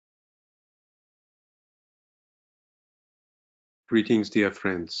Greetings, dear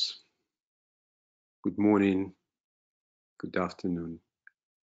friends. Good morning, good afternoon,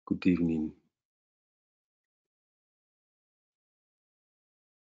 good evening.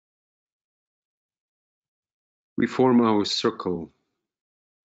 We form our circle,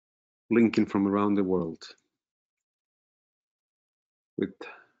 linking from around the world with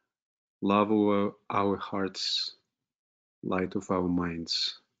love of our hearts, light of our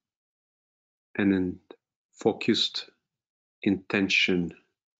minds, and a focused intention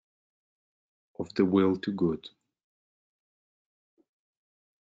of the will to good.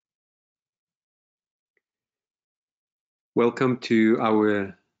 Welcome to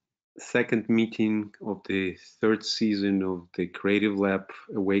our second meeting of the third season of the Creative Lab,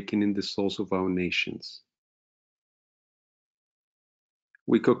 Awakening the Souls of Our Nations.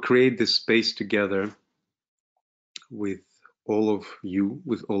 We co-create this space together with all of you,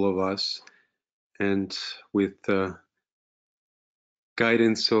 with all of us, and with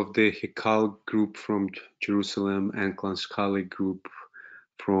guidance of the Hekal group from Jerusalem and Klanskali group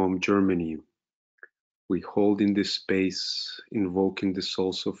from Germany. We hold in this space, invoking the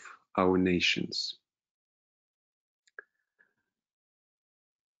souls of our nations.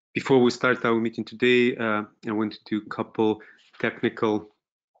 Before we start our meeting today, I want to do a couple technical,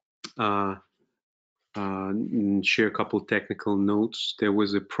 share a couple technical notes. There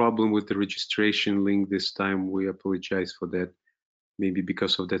was a problem with the registration link this time. We apologize for that. Maybe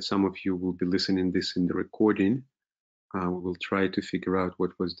because of that, some of you will be listening this in the recording. We will try to figure out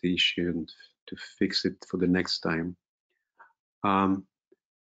what was the issue and to fix it for the next time. And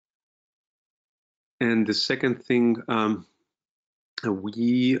the second thing,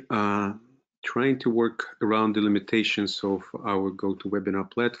 we are trying to work around the limitations of our GoToWebinar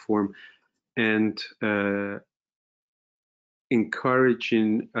platform and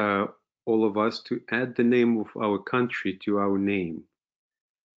encouraging all of us to add the name of our country to our name.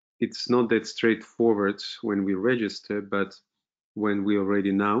 It's not that straightforward when we register, but when we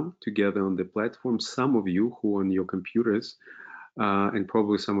already now together on the platform, some of you who on your computers and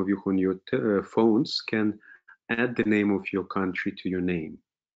probably some of you who on your phones can add the name of your country to your name.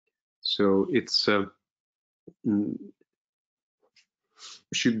 So it's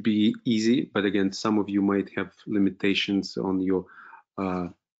should be easy, but again, some of you might have limitations on your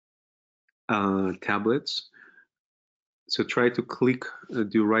tablets. So try to click,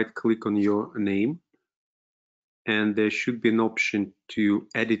 do right click on your name, and there should be an option to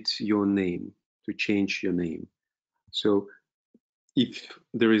edit your name, to change your name. So if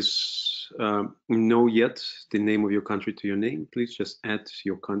there is no yet the name of your country to your name, please just add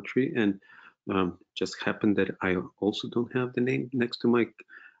your country. And just happened that I also don't have the name next to my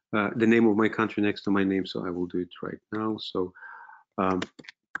the name of my country next to my name, so I will do it right now. So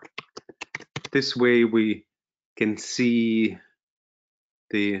this way we can see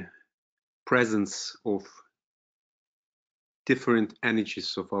the presence of different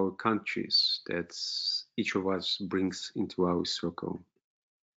energies of our countries that each of us brings into our circle.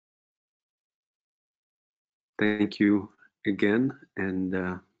 Thank you again,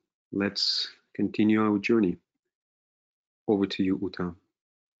 and let's continue our journey. Over to you, Uta.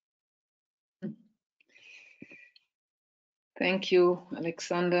 Thank you,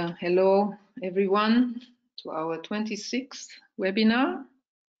 Alexander. Hello, everyone, to our 26th webinar.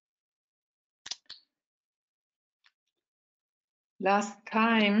 Last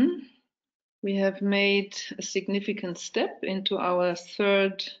time, we have made a significant step into our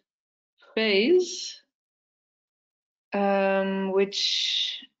third phase,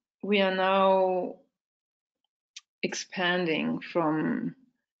 which we are now expanding from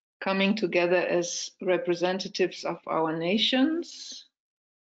coming together as representatives of our nations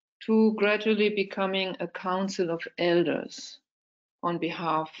to gradually becoming a council of elders on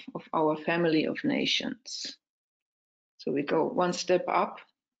behalf of our family of nations. So we go one step up.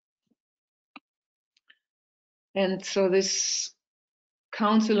 And so this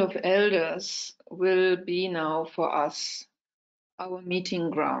council of elders will be now for us our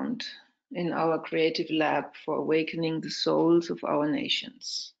meeting ground in our creative lab for awakening the souls of our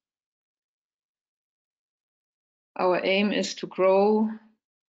nations. Our aim is to grow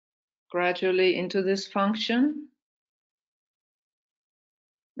gradually into this function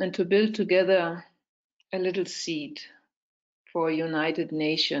and to build together a little seed for united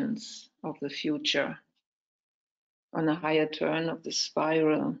nations of the future on a higher turn of the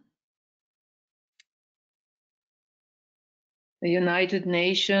spiral. The United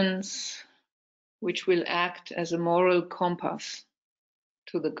Nations, which will act as a moral compass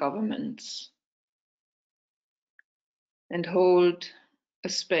to the governments and hold a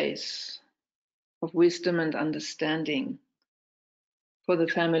space of wisdom and understanding for the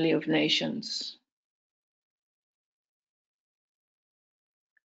family of nations.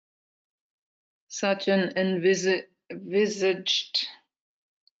 Such an envisaged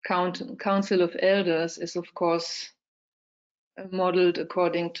council of elders is, of course, modeled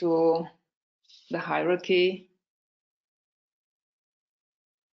according to the hierarchy.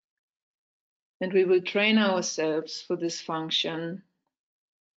 And we will train ourselves for this function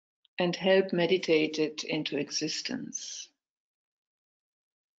and help meditate it into existence.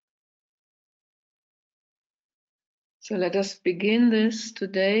 So let us begin this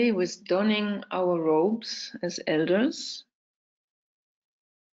today with donning our robes as elders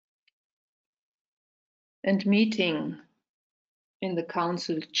and meeting in the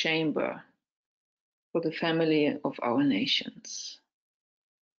council chamber for the family of our nations.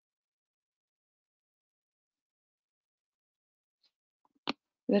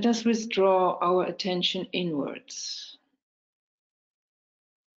 Let us withdraw our attention inwards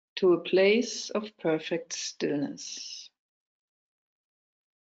to a place of perfect stillness.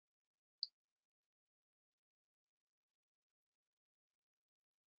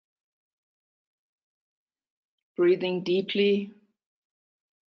 Breathing deeply,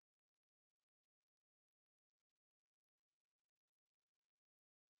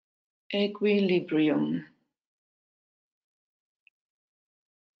 equilibrium.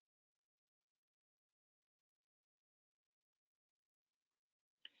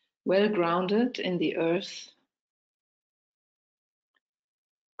 Well grounded in the earth,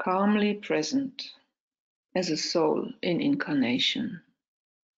 calmly present as a soul in incarnation.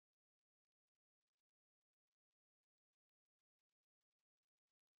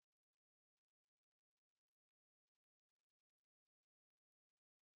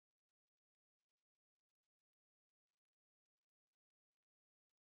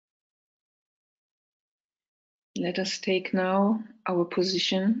 Let us take now our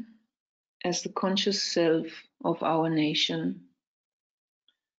position as the conscious self of our nation,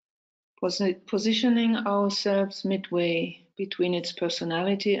 positioning ourselves midway between its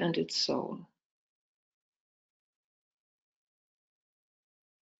personality and its soul.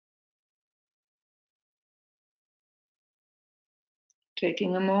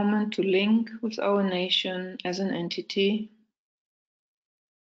 Taking a moment to link with our nation as an entity,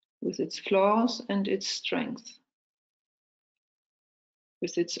 with its flaws and its strengths,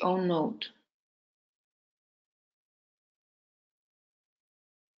 with its own note.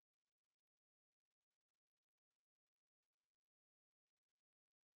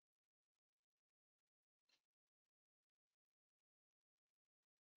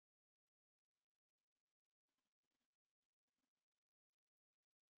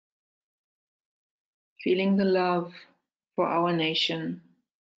 Feeling the love for our nation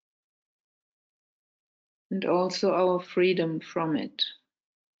and also our freedom from it.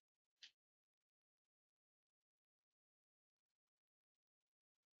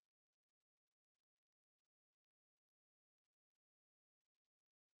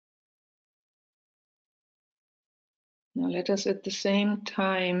 Now let us at the same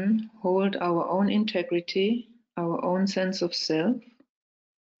time hold our own integrity, our own sense of self,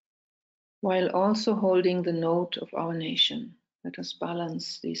 while also holding the note of our nation. Let us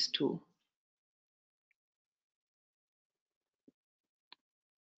balance these two.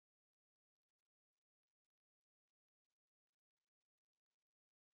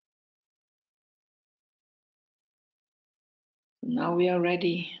 Now we are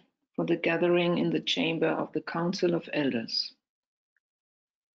ready for the gathering in the chamber of the Council of Elders.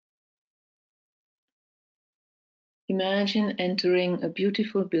 Imagine entering a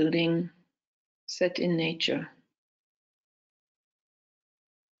beautiful building set in nature.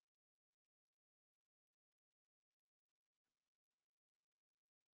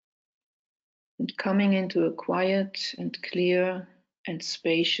 And coming into a quiet and clear and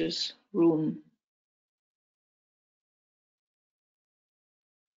spacious room.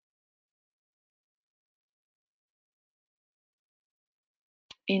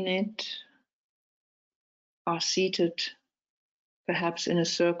 In it are seated, perhaps in a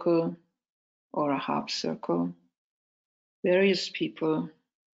circle or a half circle, various people,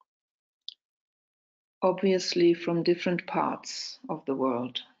 obviously from different parts of the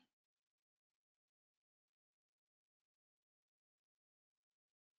world.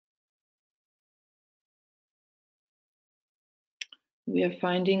 We are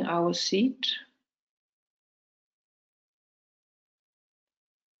finding our seat.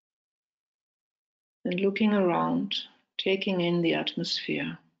 And looking around, taking in the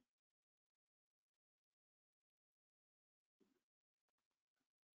atmosphere.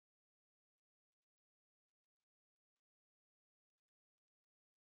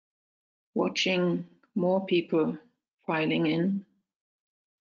 watching more people filing in.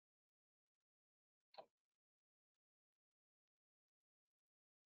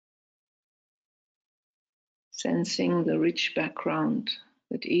 Sensing the rich background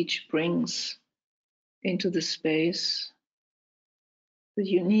that each brings into the space, the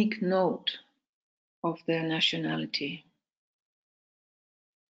unique note of their nationality.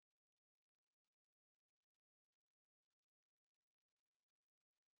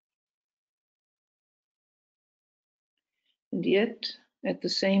 And yet, at the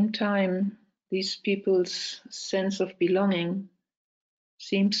same time, these people's sense of belonging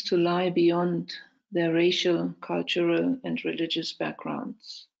seems to lie beyond their racial, cultural, and religious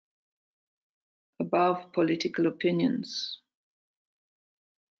backgrounds, above political opinions.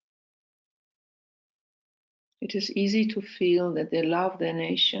 It is easy to feel that they love their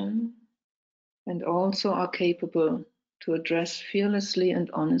nation and also are capable to address fearlessly and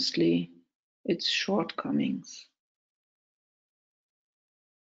honestly its shortcomings.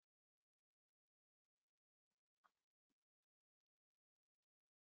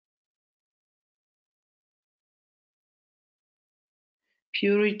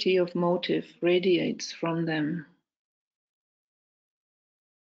 Purity of motive radiates from them.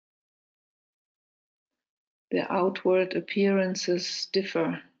 Their outward appearances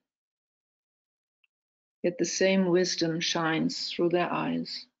differ, yet the same wisdom shines through their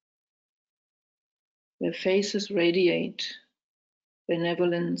eyes. Their faces radiate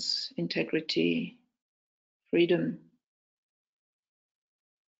benevolence, integrity, freedom.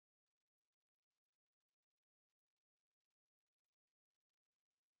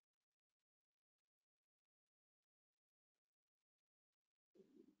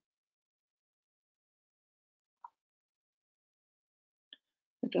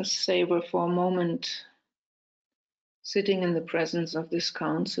 Let us savor for a moment sitting in the presence of this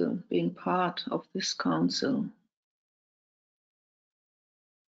council, being part of this council,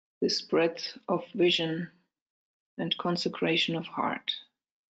 this breadth of vision and consecration of heart.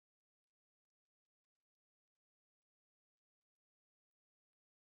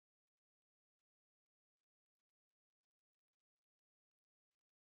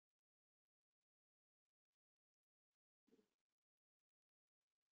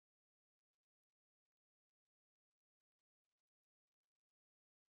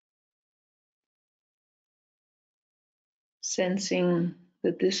 Sensing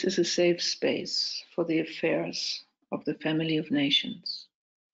that this is a safe space for the affairs of the family of nations.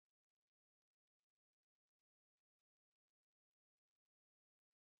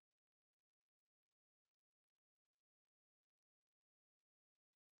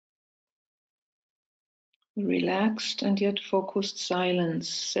 A relaxed and yet focused silence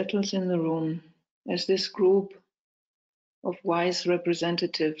settles in the room as this group of wise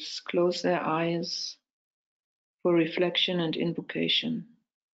representatives close their eyes for reflection and invocation.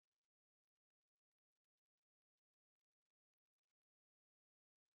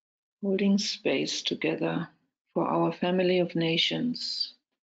 Holding space together for our family of nations.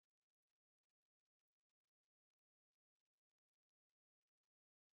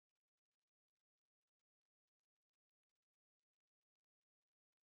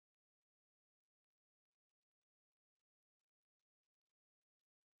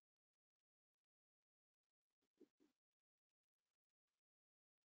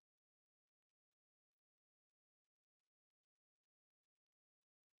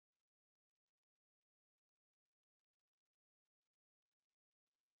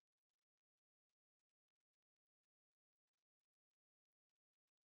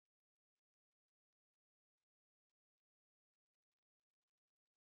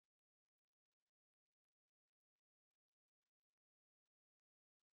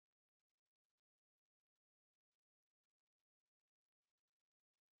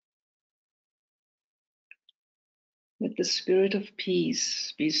 Let the spirit of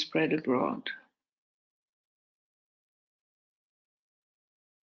peace be spread abroad.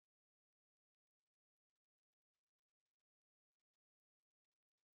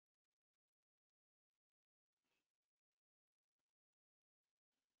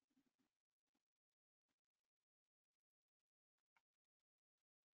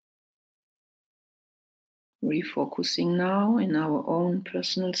 Refocusing now in our own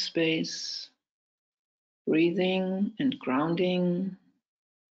personal space, breathing and grounding.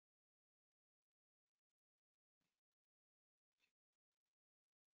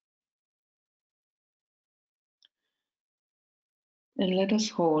 And let us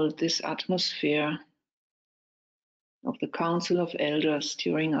hold this atmosphere of the Council of Elders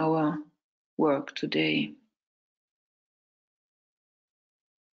during our work today.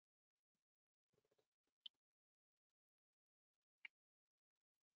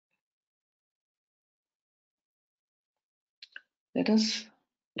 Let us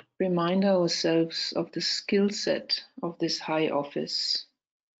remind ourselves of the skill set of this high office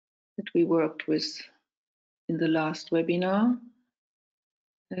that we worked with in the last webinar.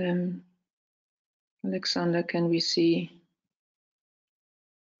 Alexander, can we see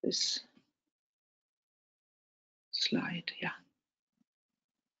this slide? Yeah.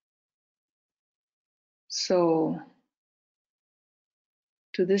 So,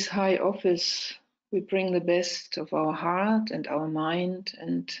 to this high office, we bring the best of our heart and our mind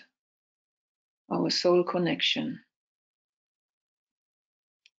and our soul connection.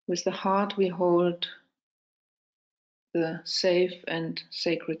 With the heart, we hold the safe and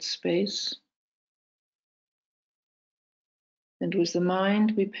sacred space. And with the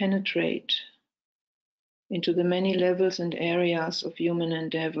mind, we penetrate into the many levels and areas of human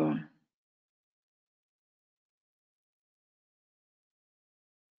endeavor.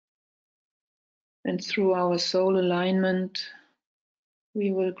 And through our soul alignment,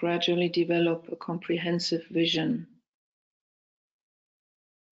 we will gradually develop a comprehensive vision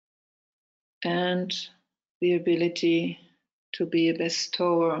and the ability to be a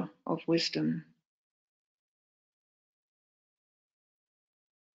bestower of wisdom.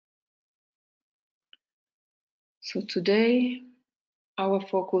 So today, our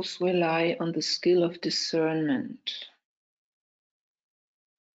focus will lie on the skill of discernment.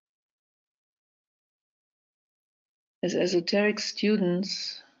 As esoteric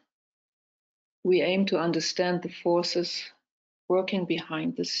students, we aim to understand the forces working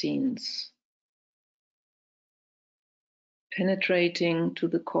behind the scenes, penetrating to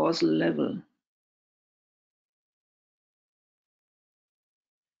the causal level.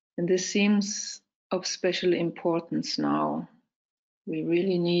 And this seems of special importance now. We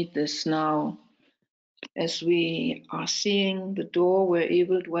really need this now, as we are seeing the door where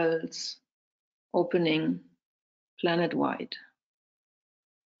evil dwells opening planet-wide.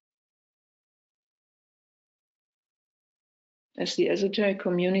 As the esoteric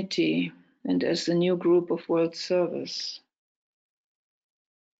community and as the new group of World Service,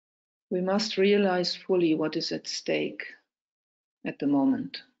 we must realize fully what is at stake at the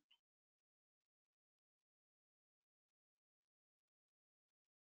moment.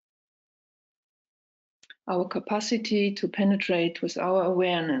 Our capacity to penetrate with our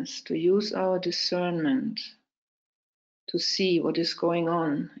awareness, to use our discernment, to see what is going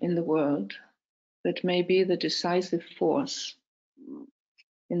on in the world, that may be the decisive force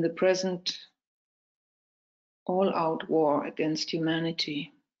in the present all-out war against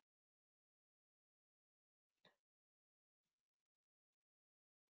humanity.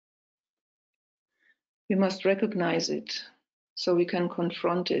 We must recognize it so we can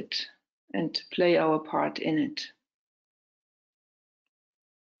confront it and play our part in it.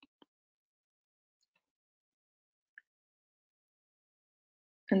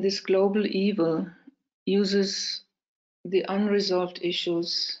 And this global evil uses the unresolved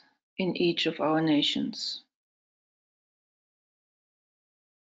issues in each of our nations.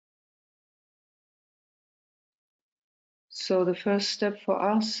 So the first step for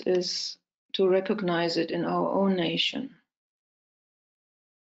us is to recognize it in our own nation.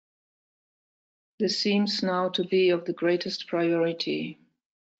 This seems now to be of the greatest priority,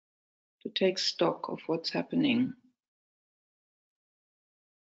 to take stock of what's happening.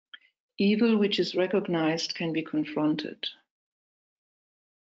 Evil which is recognized can be confronted,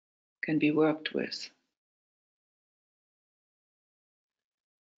 can be worked with.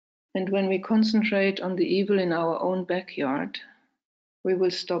 And when we concentrate on the evil in our own backyard, we will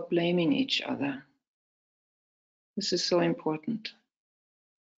stop blaming each other. This is so important.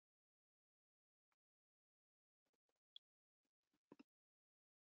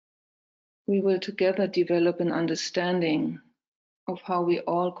 We will together develop an understanding of how we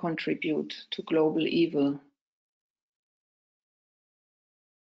all contribute to global evil.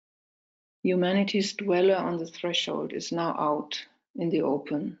 Humanity's dweller on the threshold is now out in the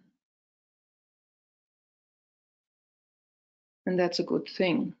open. And that's a good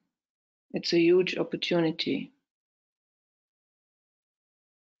thing. It's a huge opportunity.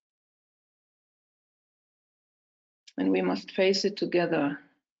 And we must face it together,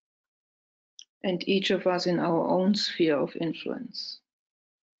 and each of us in our own sphere of influence.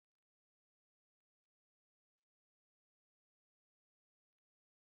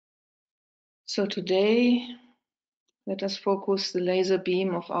 So today, let us focus the laser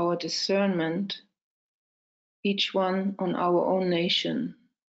beam of our discernment, each one on our own nation,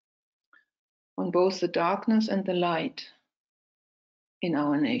 on both the darkness and the light in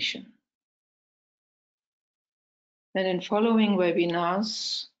our nation. And in following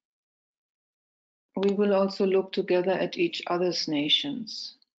webinars, We will also look together at each other's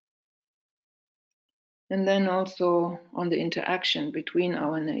nations, and then also on the interaction between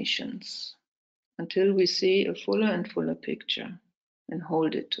our nations, until we see a fuller and fuller picture and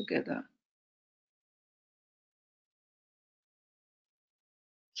hold it together.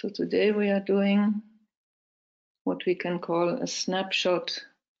 So today we are doing what we can call a snapshot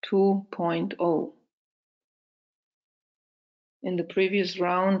 2.0. In the previous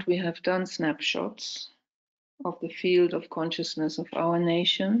round, we have done snapshots of the field of consciousness of our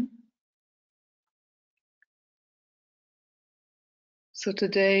nation. So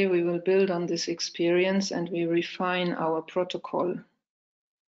today we will build on this experience and we refine our protocol.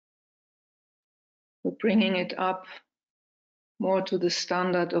 We're bringing it up more to the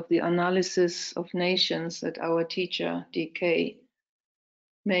standard of the analysis of nations that our teacher, DK,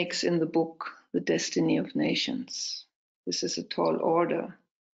 makes in the book, The Destiny of Nations. This is a tall order.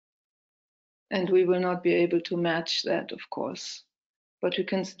 And we will not be able to match that, of course, but we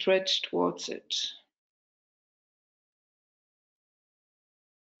can stretch towards it.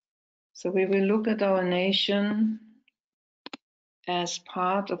 So we will look at our nation as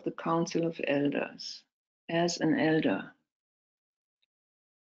part of the Council of Elders, as an elder.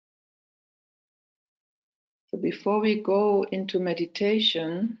 So before we go into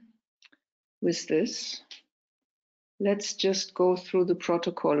meditation with this, let's just go through the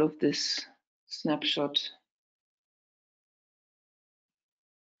protocol of this snapshot.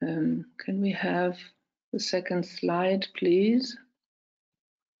 Can we have the second slide, please?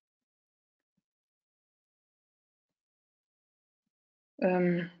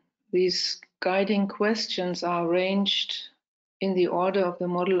 These guiding questions are arranged in the order of the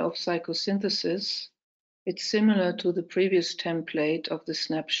model of psychosynthesis. It's similar to the previous template of the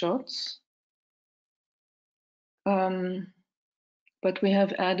snapshots, but we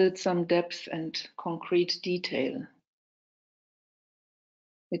have added some depth and concrete detail.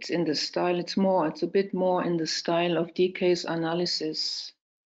 It's in the style, it's a bit more in the style of DK's analysis,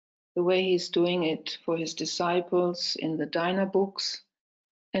 the way he's doing it for his disciples in the Diner books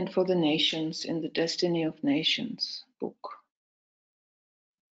and for the nations in the Destiny of Nations book.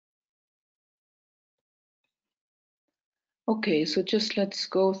 Okay, so just let's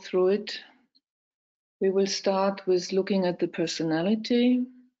go through it. We will start with looking at the personality,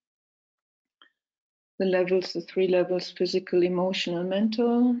 the levels, the 3 levels: physical, emotional,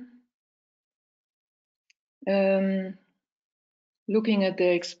 mental. Looking at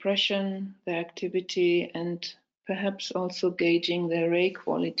their expression, their activity, and perhaps also gauging their ray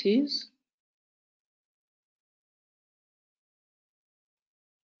qualities.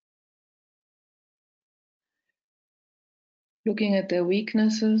 Looking at their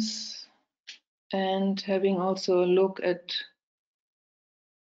weaknesses and having also a look at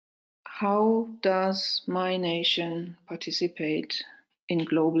how does my nation participate in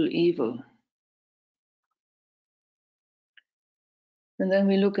global evil. And then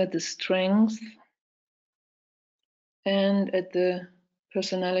we look at the strength and at the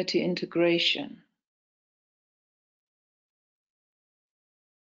personality integration.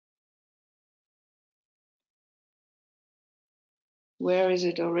 Where is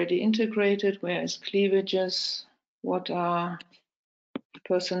it already integrated? Where is cleavages? What are the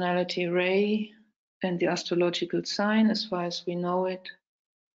personality ray and the astrological sign as far as we know it?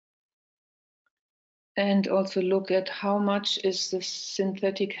 And also look at how much is the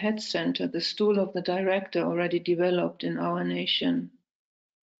synthetic head center, the stool of the director, already developed in our nation,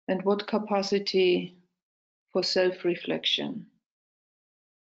 and what capacity for self-reflection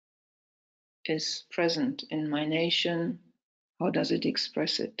is present in my nation. How does it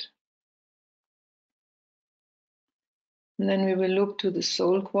express it? And then we will look to the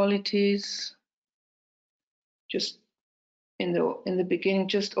soul qualities, just in the beginning,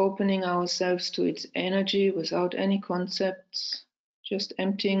 just opening ourselves to its energy without any concepts, just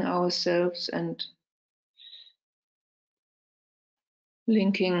emptying ourselves and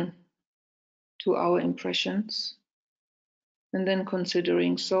linking to our impressions, and then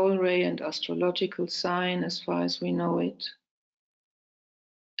considering soul ray and astrological sign as far as we know it,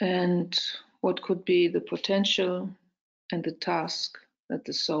 and what could be the potential and the task that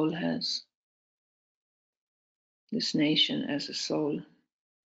the soul has, this nation as a soul.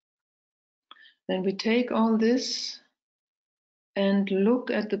 Then we take all this and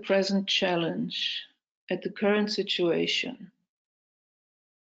look at the present challenge, at the current situation.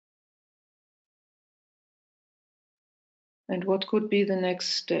 And what could be the next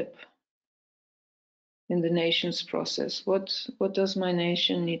step in the nation's process? What does my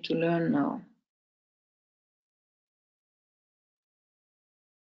nation need to learn now?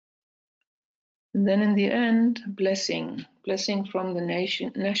 And then in the end, blessing from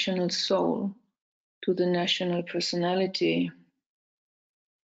the national soul to the national personality.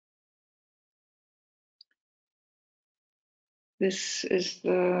 This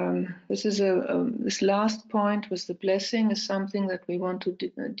last point with the blessing is something that we want to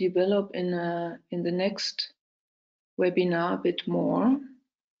develop in the next webinar a bit more.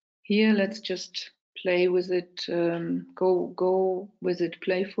 Here, let's just play with it, go with it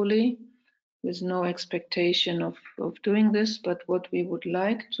playfully, with no expectation of doing this. But what we would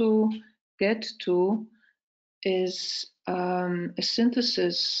like to get to is a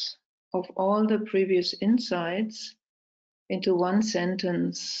synthesis of all the previous insights into one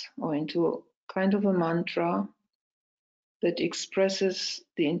sentence or into kind of a mantra that expresses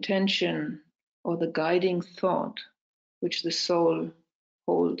the intention or the guiding thought which the soul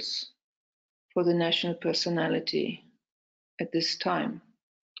holds for the national personality at this time,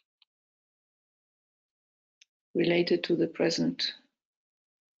 related to the present,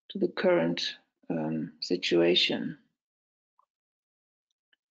 to the current situation.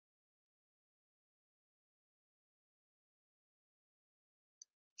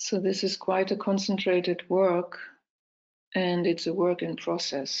 So this is quite a concentrated work, and it's a work in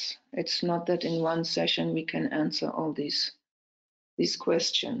process. It's not that in one session we can answer all these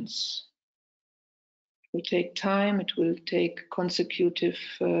questions. It will take time, it will take consecutive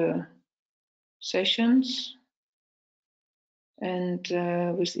sessions, and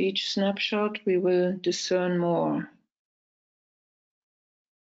with each snapshot we will discern more.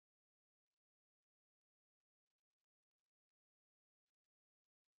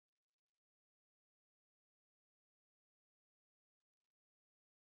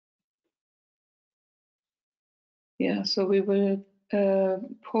 Yeah, so we will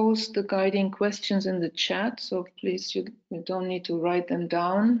post the guiding questions in the chat. So please, you don't need to write them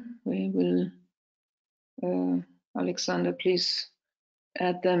down. We will, Alexander, please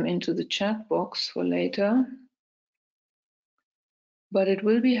add them into the chat box for later. But it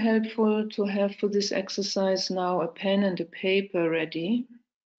will be helpful to have for this exercise now a pen and a paper ready,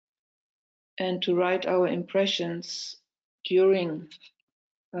 and to write our impressions during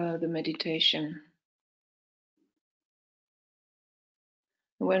the meditation.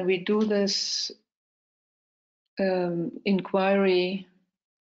 When we do this inquiry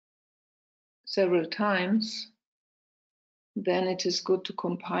several times, then it is good to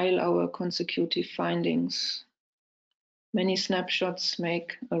compile our consecutive findings. Many snapshots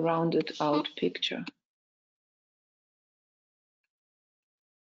make a rounded out picture.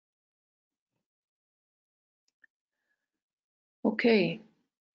 Okay,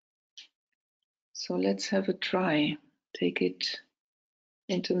 so let's have a try. Take it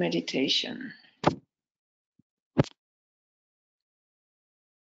into meditation.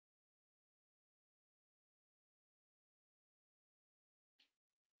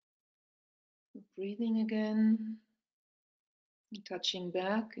 Breathing again, touching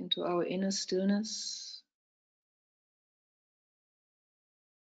back into our inner stillness.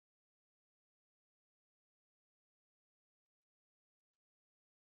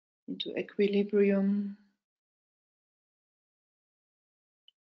 Into equilibrium.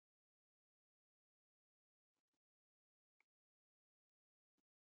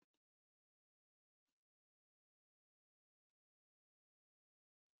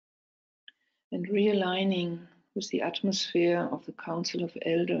 And realigning with the atmosphere of the Council of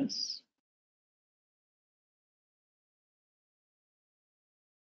Elders.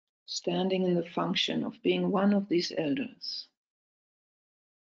 Standing in the function of being one of these elders.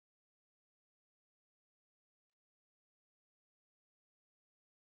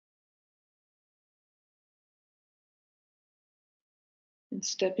 And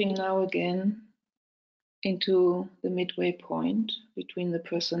stepping now again into the midway point between the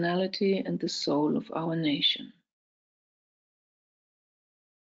personality and the soul of our nation.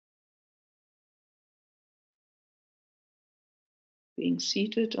 Being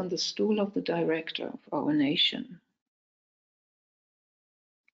seated on the stool of the director of our nation.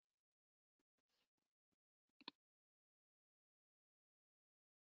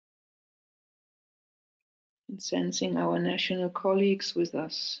 And sensing our national colleagues with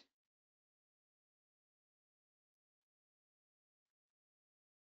us.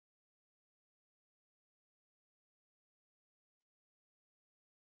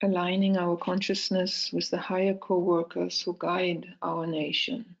 Aligning our consciousness with the higher co-workers who guide our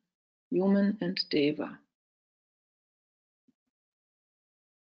nation, human and Deva.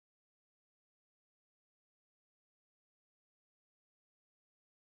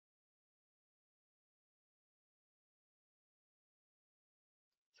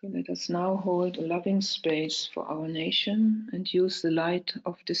 So let us now hold a loving space for our nation and use the light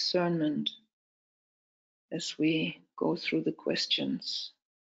of discernment as we go through the questions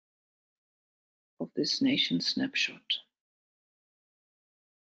of this nation snapshot.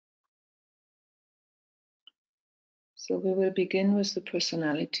 So we will begin with the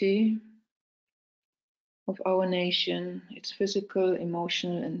personality of our nation, its physical,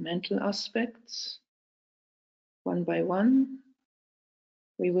 emotional, and mental aspects. One by one,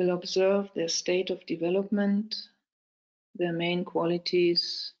 we will observe their state of development, their main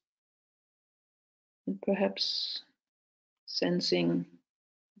qualities, and perhaps sensing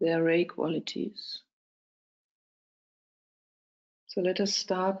their ray qualities. So let us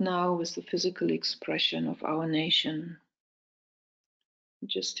start now with the physical expression of our nation.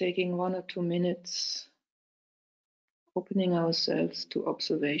 Just taking 1 or 2 minutes, opening ourselves to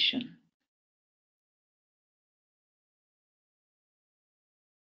observation.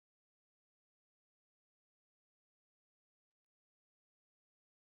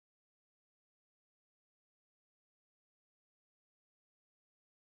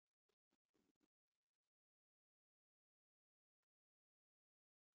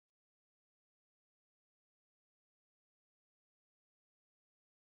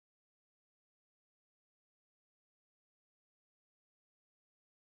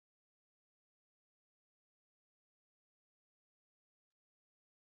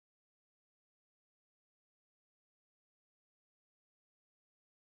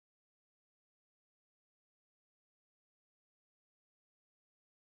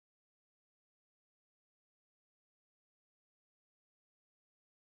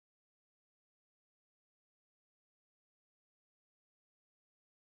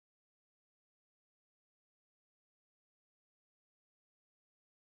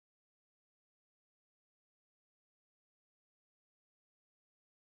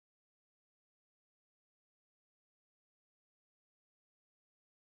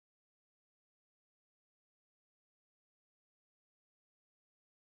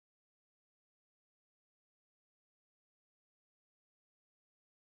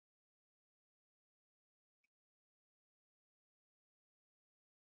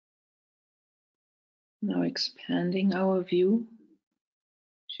 Now expanding our view,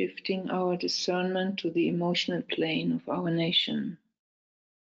 shifting our discernment to the emotional plane of our nation.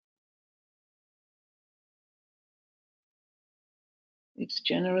 Its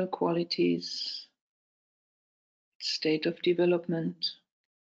general qualities, its state of development,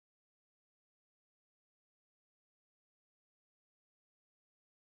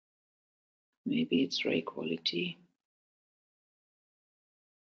 maybe its ray quality.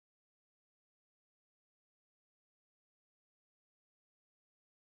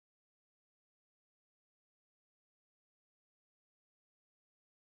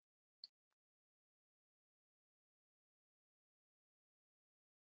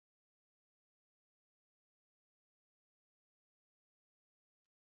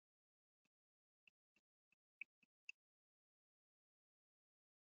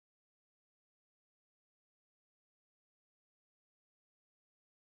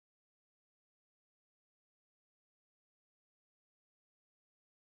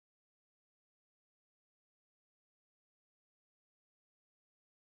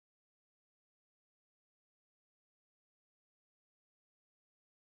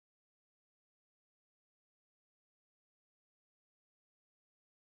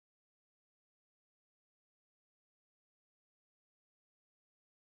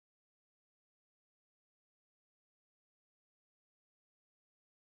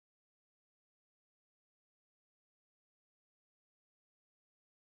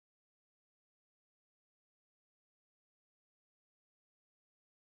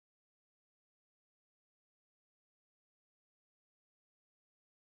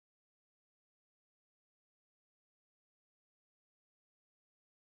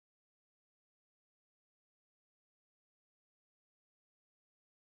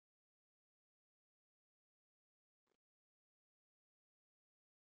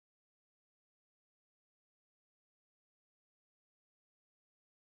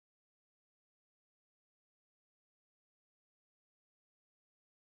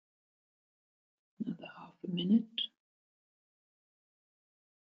 Another half a minute.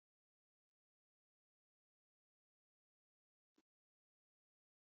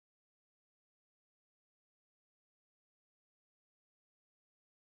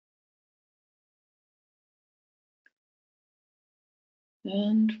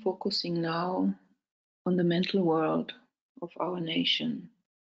 And focusing now on the mental world of our nation,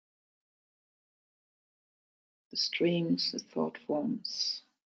 the streams, the thought forms,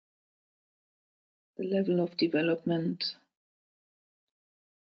 the level of development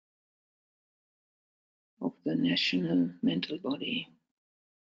of the national mental body.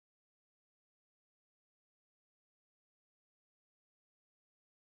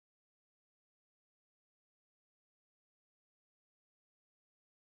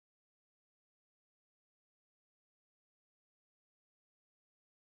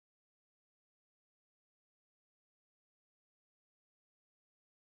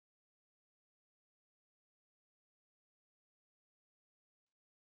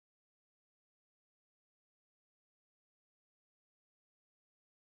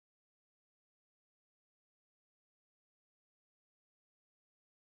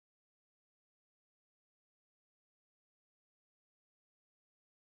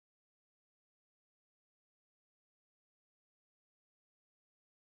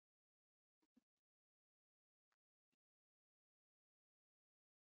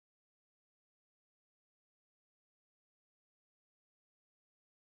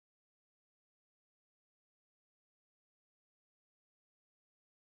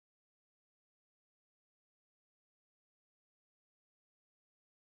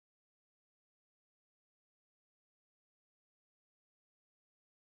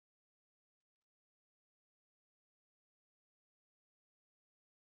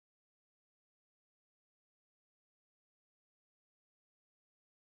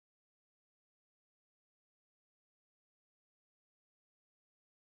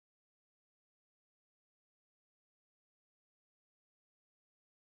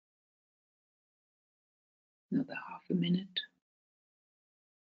 Another half a minute.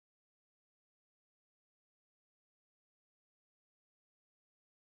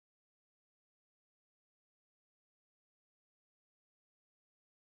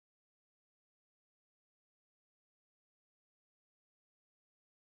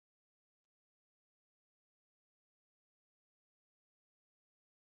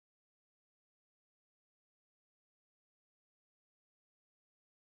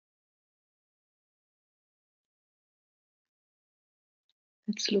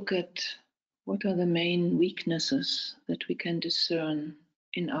 Let's look at what are the main weaknesses that we can discern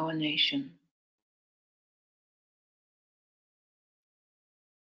in our nation.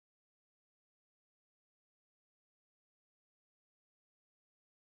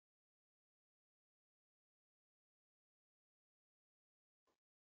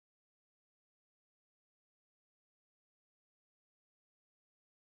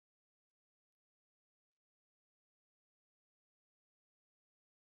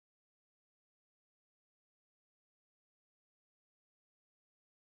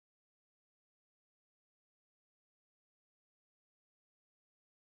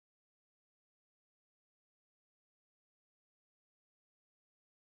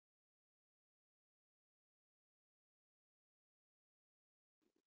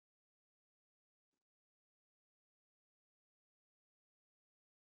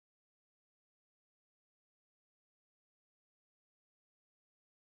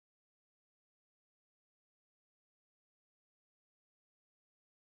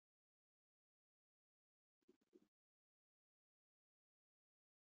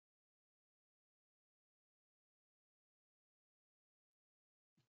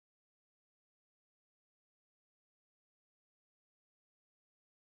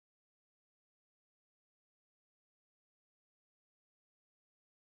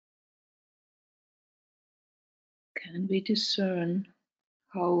 Can we discern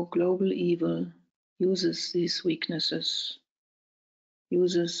how global evil uses these weaknesses,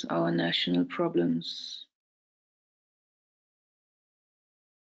 uses our national problems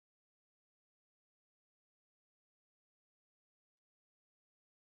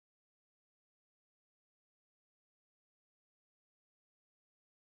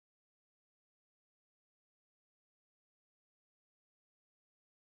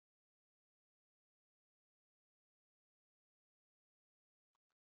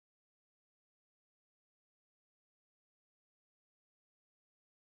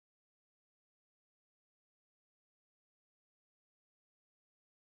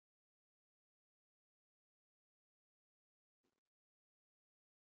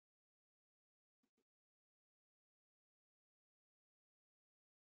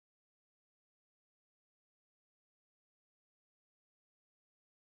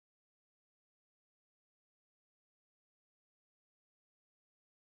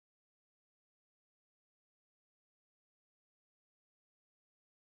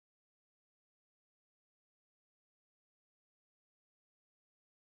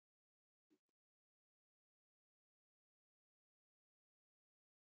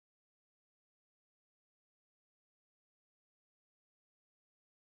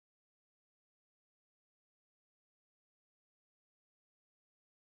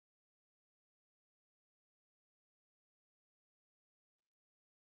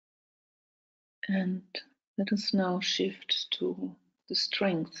And let us now shift to the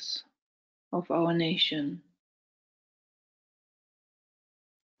strengths of our nation.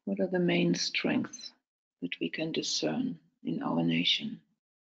 What are the main strengths that we can discern in our nation?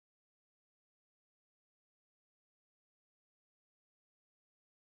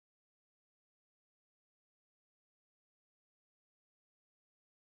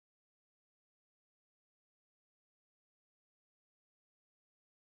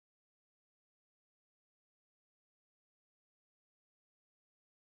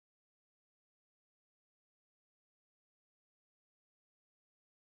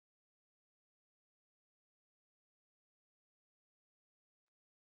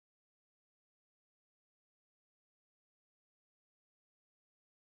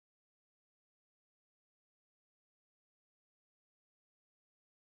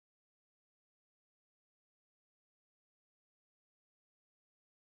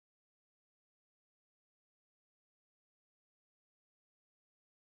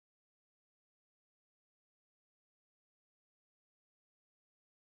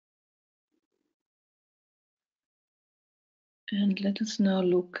 And let us now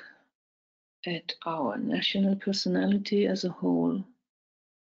look at our national personality as a whole.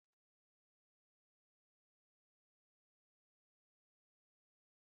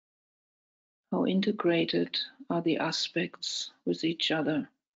 How integrated are the aspects with each other?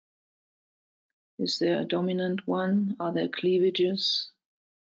 Is there a dominant one? Are there cleavages?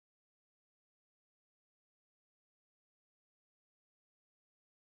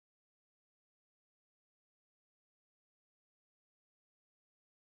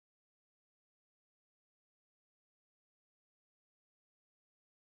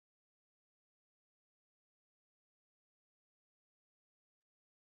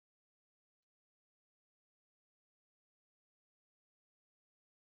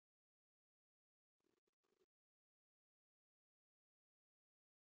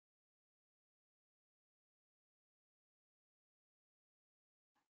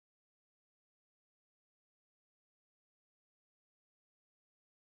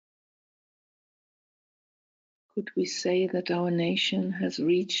 Could we say that our nation has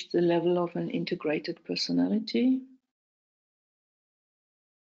reached the level of an integrated personality?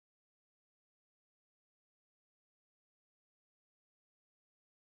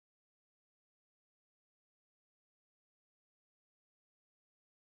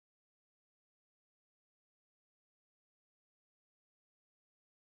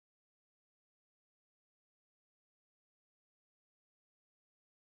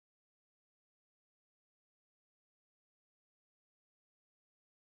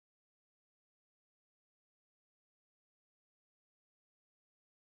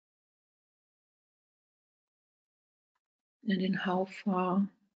 And in how far,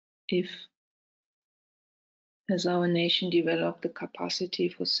 if, has our nation developed the capacity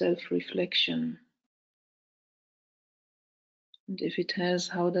for self-reflection? And if it has,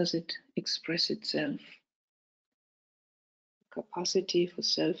 how does it express itself? Capacity for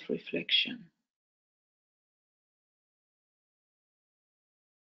self-reflection.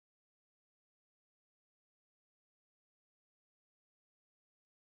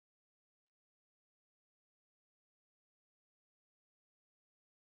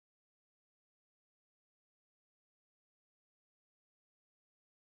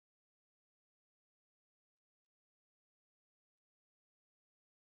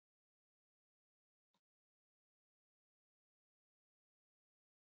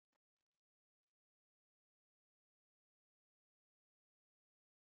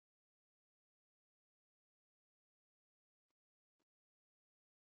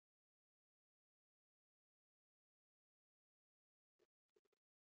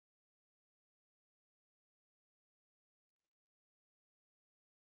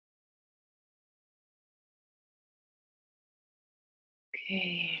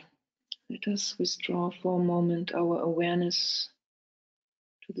 Okay, let us withdraw for a moment our awareness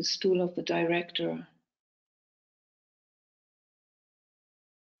to the stool of the director.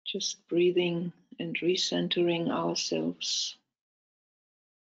 Just breathing and recentering ourselves.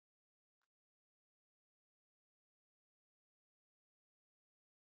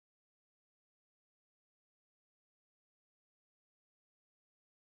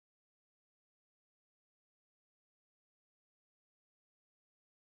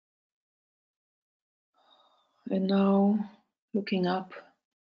 And now looking up,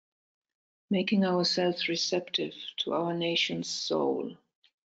 making ourselves receptive to our nation's soul,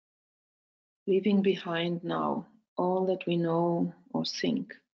 leaving behind now all that we know or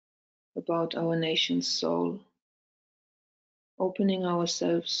think about our nation's soul, opening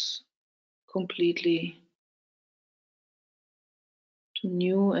ourselves completely to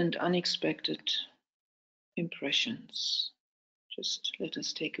new and unexpected impressions. Just let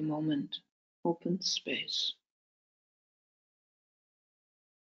us take a moment, open space.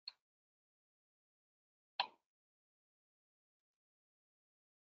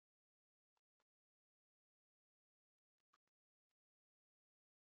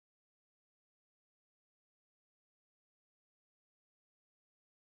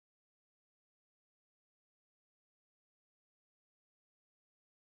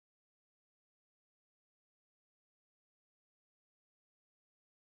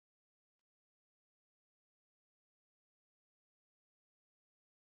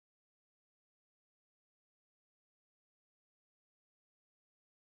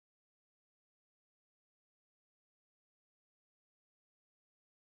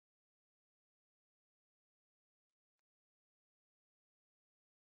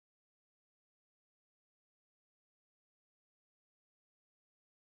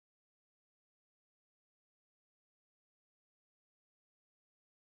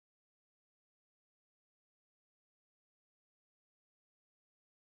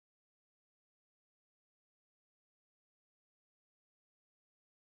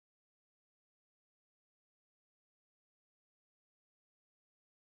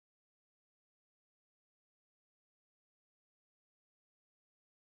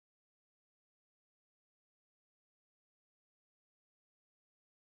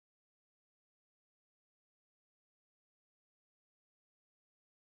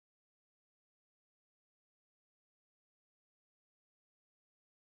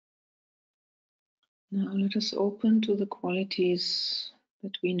 Now let us open to the qualities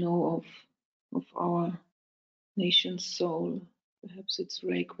that we know of our nation's soul, perhaps its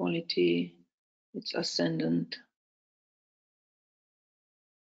ray quality, its ascendant.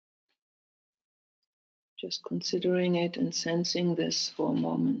 Just considering it and sensing this for a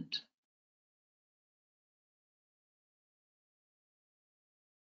moment.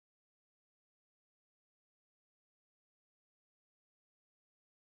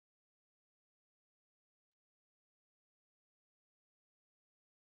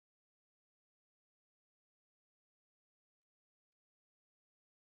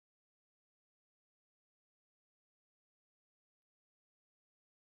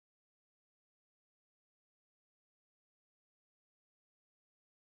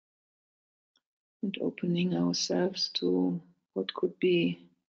 And opening ourselves to what could be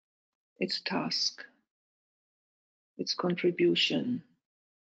its task, its contribution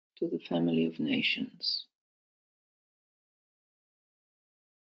to the family of nations,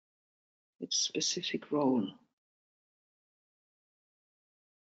 its specific role.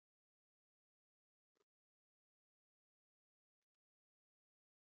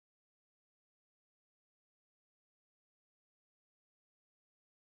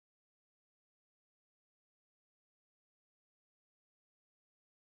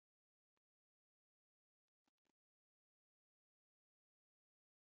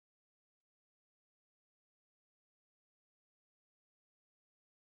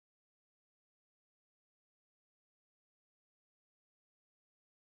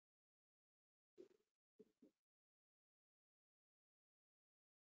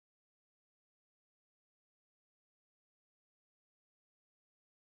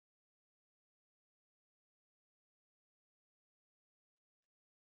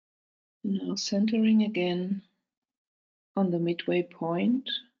 Now centering again on the midway point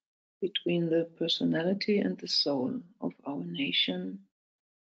between the personality and the soul of our nation,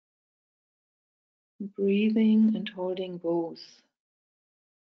 breathing and holding both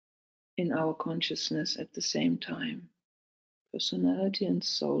in our consciousness at the same time, personality and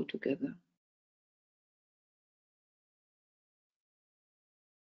soul together.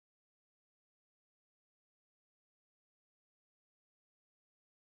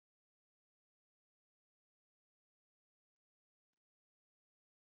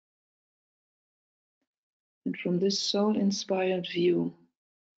 And from this soul-inspired view,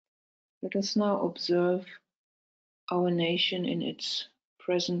 let us now observe our nation in its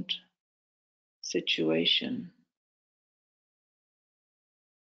present situation,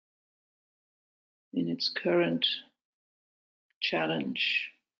 in its current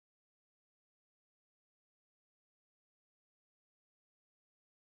challenge.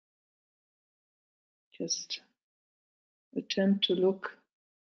 Just attempt to look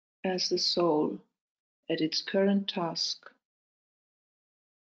as the soul at its current task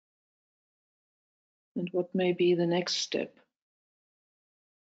and what may be the next step.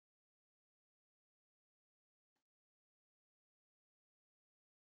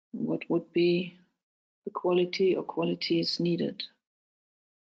 what would be the quality or qualities needed.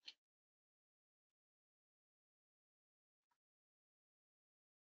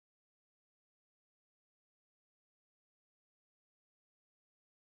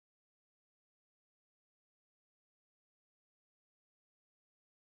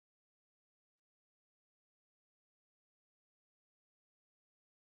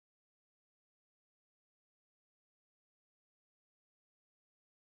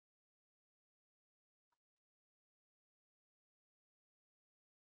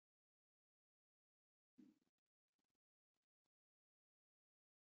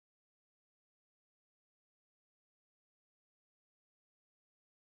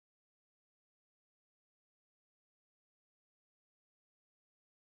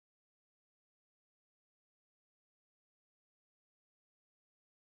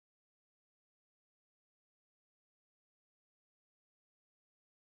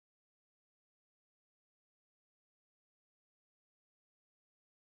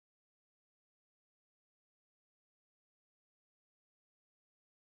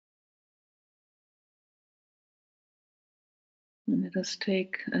 And let us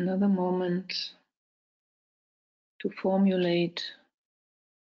take another moment to formulate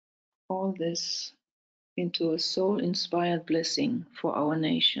all this into a soul-inspired blessing for our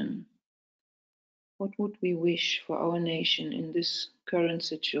nation. What would we wish for our nation in this current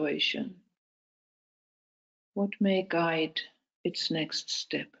situation? What may guide its next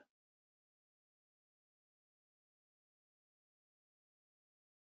step?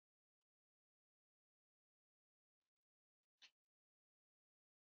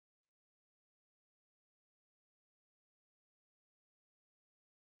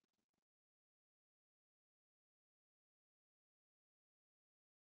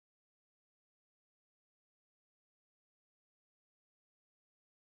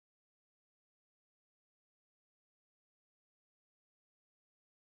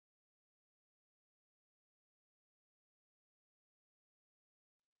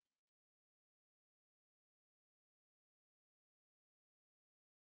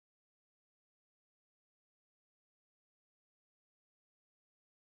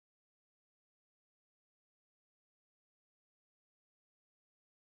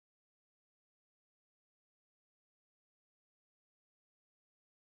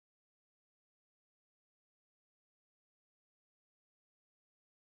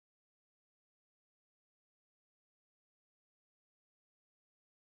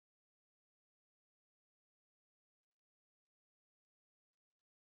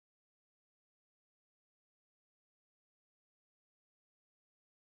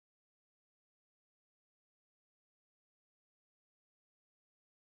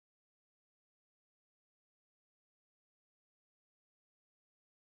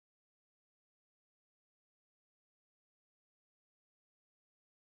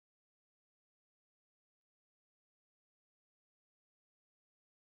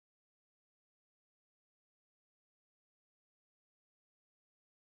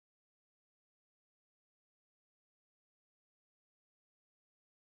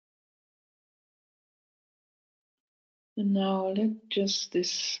 And now let just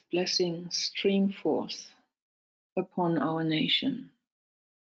this blessing stream forth upon our nation.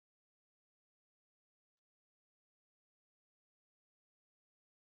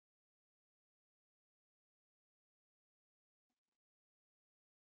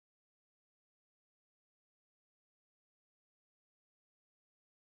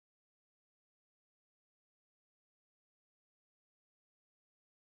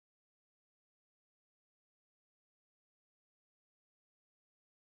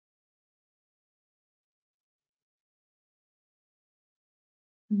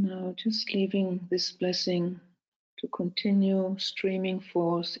 Now just leaving this blessing to continue streaming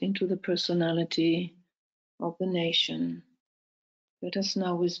forth into the personality of the nation. Let us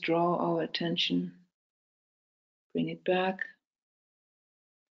now withdraw our attention, bring it back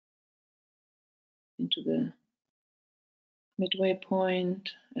into the midway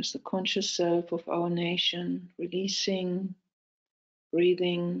point as the conscious self of our nation, releasing,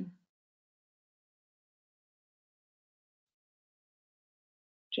 breathing,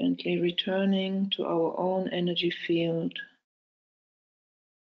 gently returning to our own energy field,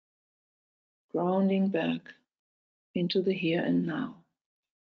 grounding back into the here and now.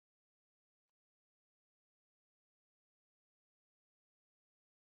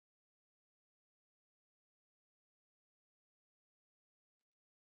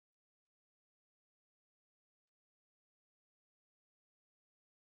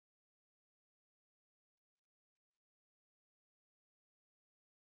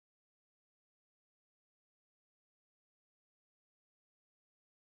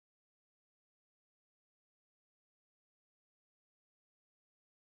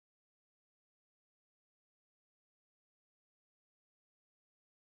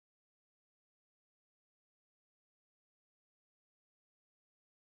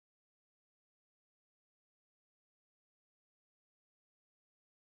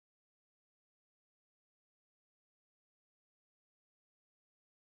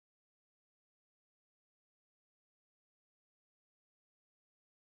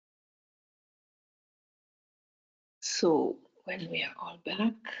 So when we are all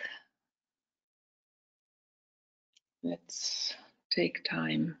back, let's take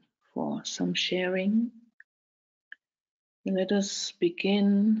time for some sharing. And let us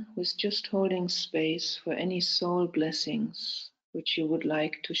begin with just holding space for any soul blessings which you would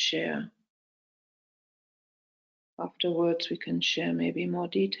like to share. Afterwards, we can share maybe more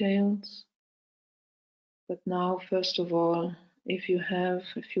details. But now, first of all, if you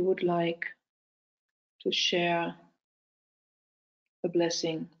would like to share a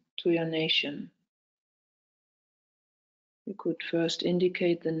blessing to your nation, you could first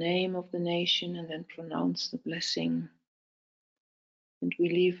indicate the name of the nation and then pronounce the blessing. And we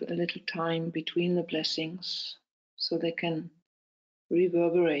leave a little time between the blessings so they can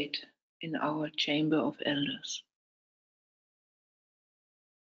reverberate in our chamber of elders.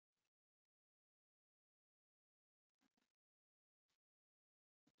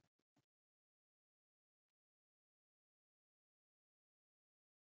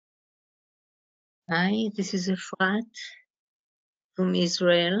 Hi, this is Efrat from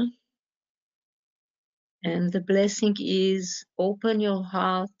Israel, and the blessing is open your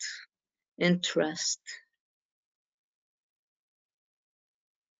heart and trust.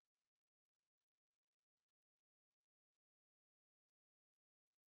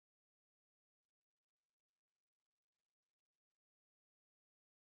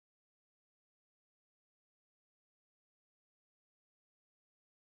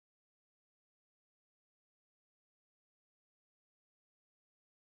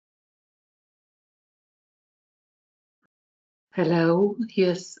 Hello,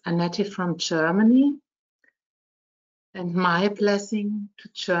 here's Annette from Germany. And my blessing to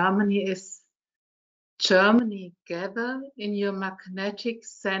Germany is Germany, gather in your magnetic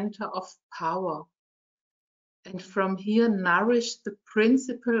center of power. And from here, nourish the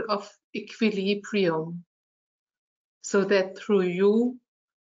principle of equilibrium, so that through you,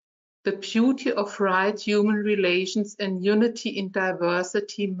 the beauty of right human relations and unity in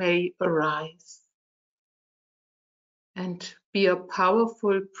diversity may arise. And be a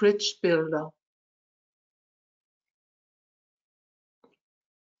powerful bridge builder.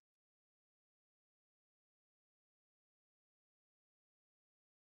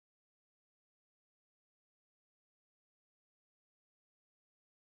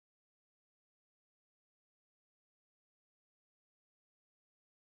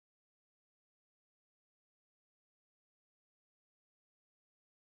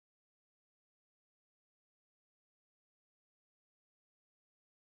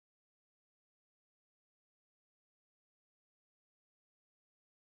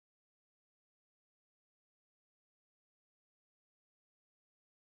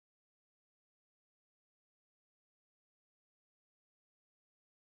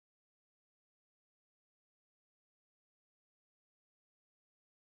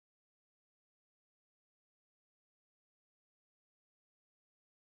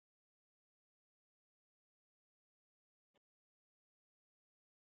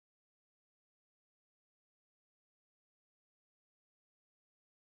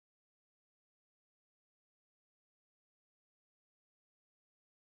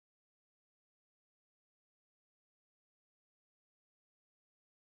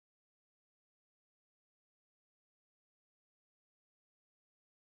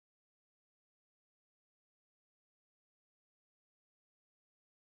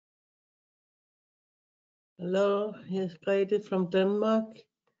 Hello, here's Grete from Denmark.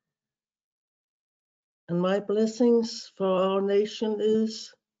 And my blessings for our nation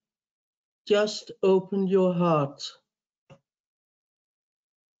is just open your heart.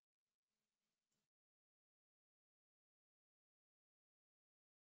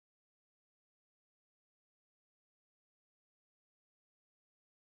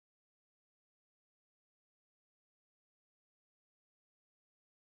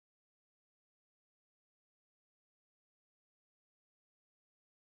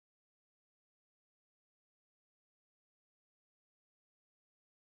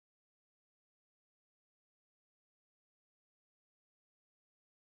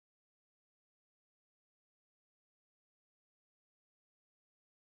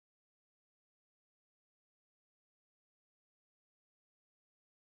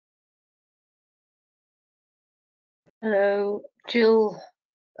 Hello, Jill,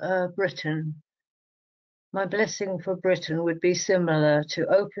 Britain. My blessing for Britain would be similar: to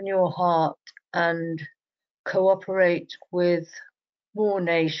open your heart and cooperate with more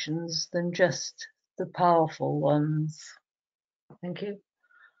nations than just the powerful ones. Thank you.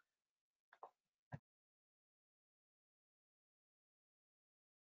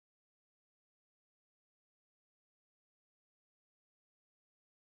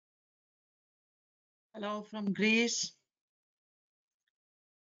 Hello from Greece.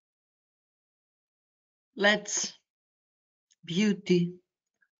 Let's beauty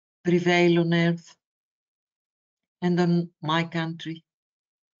prevail on earth and on my country.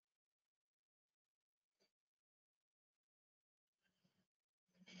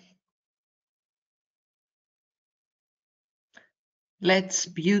 Let's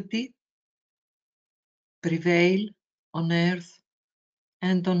beauty prevail on earth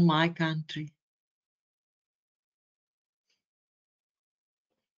and on my country.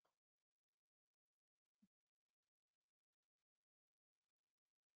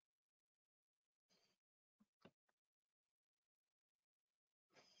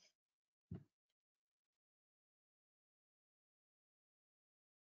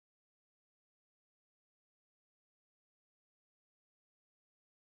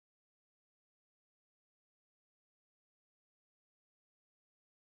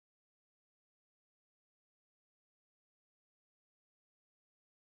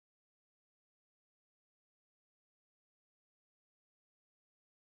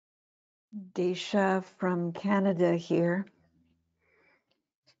 Desha from Canada here.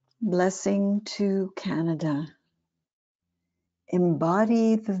 Blessing to Canada.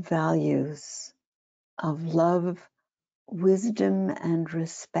 Embody the values of love, wisdom, and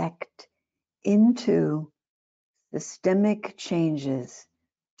respect into systemic changes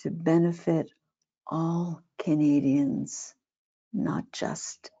to benefit all Canadians, not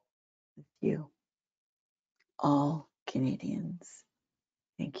just a few. All Canadians.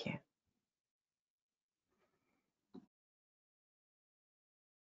 Thank you.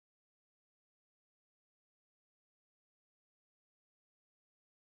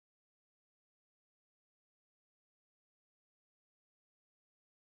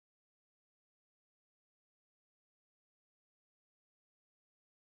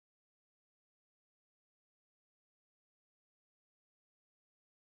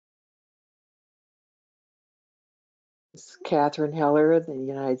 This is Catherine Heller of the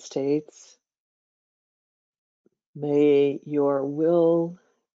United States. May your will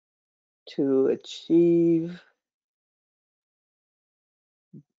to achieve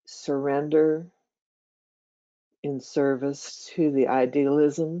surrender in service to the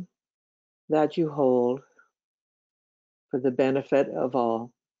idealism that you hold for the benefit of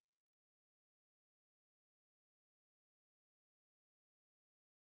all.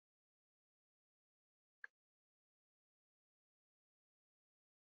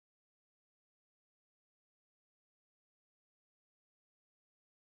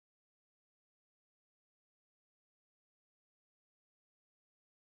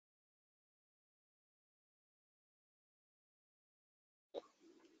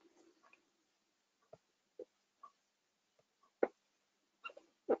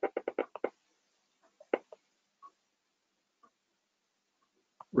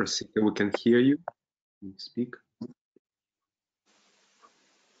 Rosita, we can hear you. Can you speak?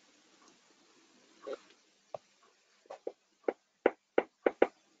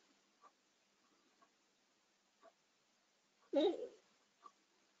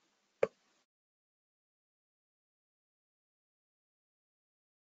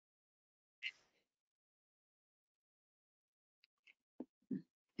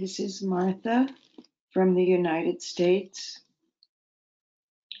 This is Martha from the United States.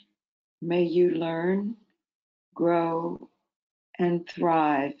 May you learn, grow, and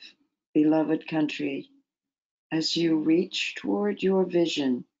thrive, beloved country, as you reach toward your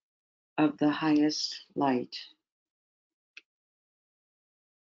vision of the highest light.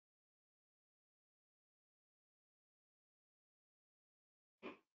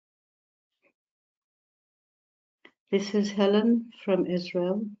 This is Helen from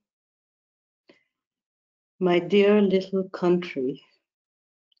Israel. My dear little country,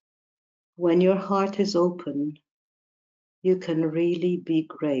 when your heart is open, you can really be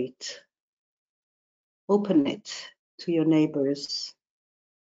great. Open it to your neighbors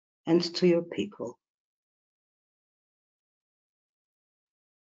and to your people.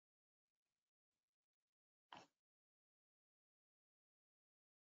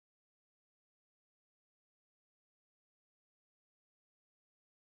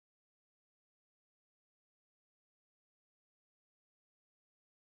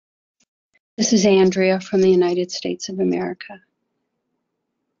 This is Andrea from the United States of America.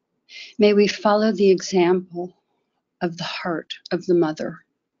 May we follow the example of the heart of the mother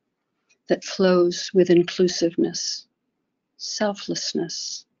that flows with inclusiveness,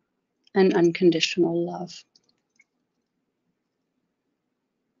 selflessness, and unconditional love.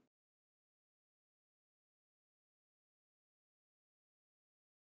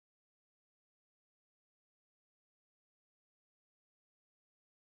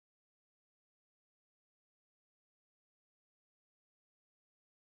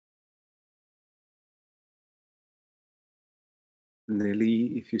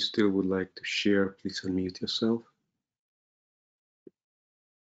 Nelly, if you still would like to share, please unmute yourself.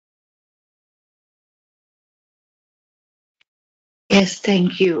 Yes,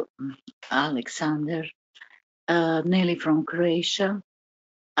 thank you, Alexander. Nelly from Croatia.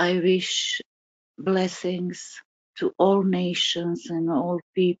 I wish blessings to all nations and all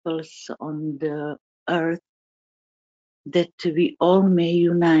peoples on the earth, that we all may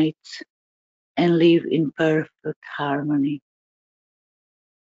unite and live in perfect harmony.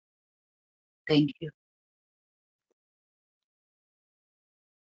 Thank you.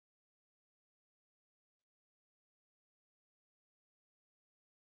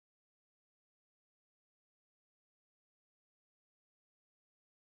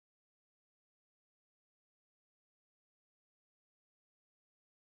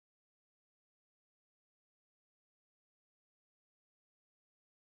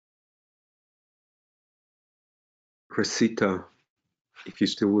 Cressida, if you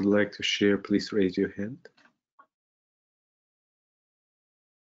still would like to share, please raise your hand.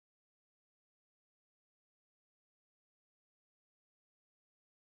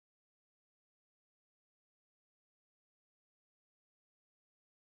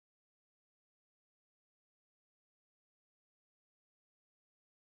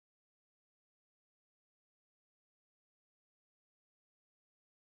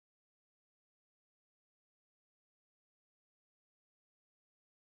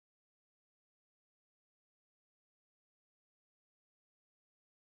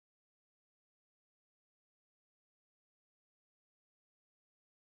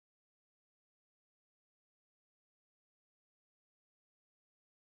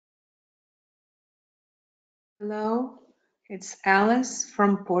 Hello, it's Alice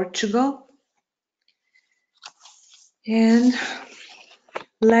from Portugal, and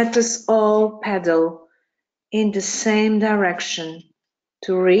let us all paddle in the same direction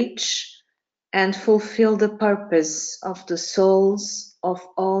to reach and fulfill the purpose of the souls of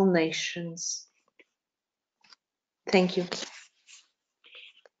all nations. Thank you.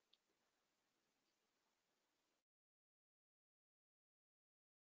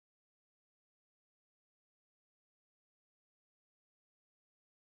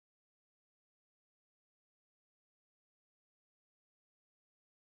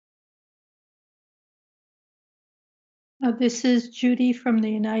 This is Judy from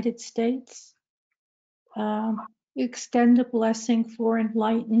the United States. Extend a blessing for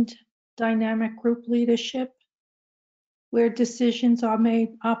enlightened, dynamic group leadership, where decisions are made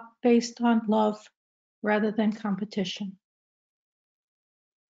up based on love rather than competition.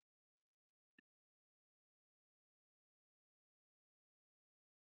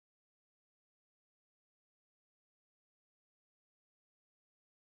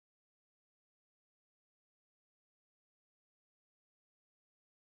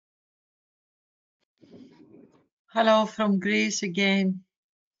 Hello from Greece again.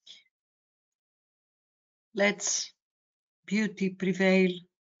 Let's beauty prevail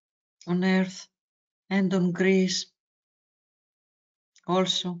on earth and on Greece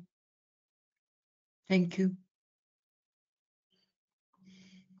also. Thank you.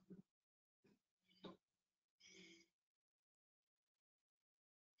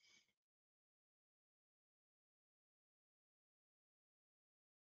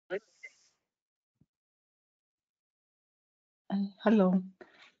 Hello,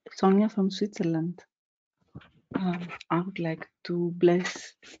 Sonia from Switzerland. I would like to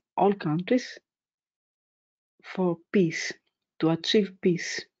bless all countries for peace, to achieve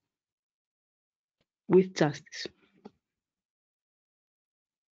peace with justice.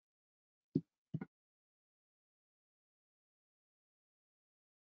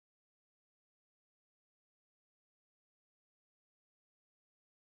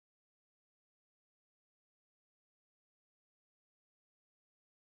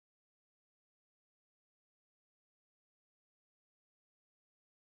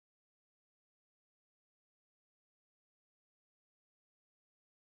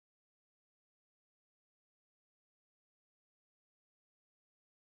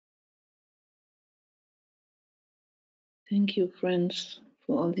 Thank you, friends,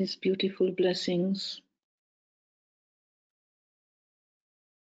 for all these beautiful blessings.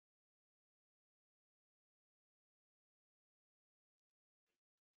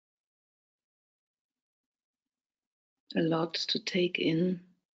 A lot to take in,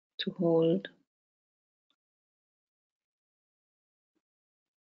 to hold.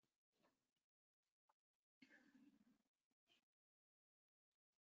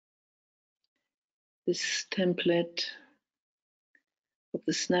 This template of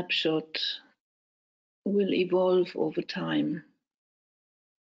the snapshot will evolve over time.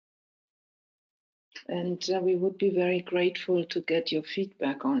 And we would be very grateful to get your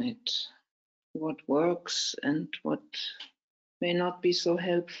feedback on it. What works and what may not be so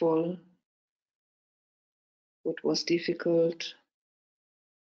helpful, what was difficult.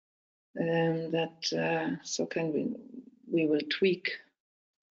 So we will tweak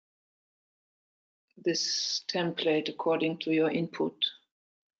this template according to your input.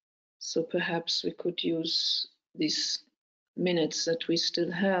 So perhaps we could use these minutes that we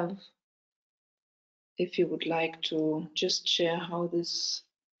still have, if you would like to just share how this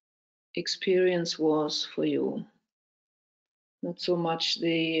experience was for you. Not so much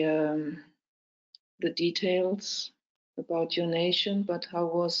the details about your nation, but how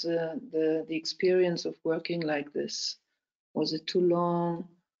was the experience of working like this? Was it too long?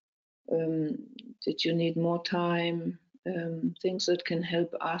 Did you need more time? Things that can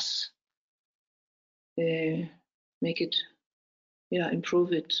help us make it,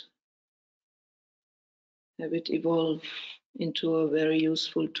 improve it, have it evolve into a very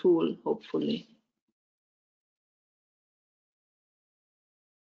useful tool, hopefully.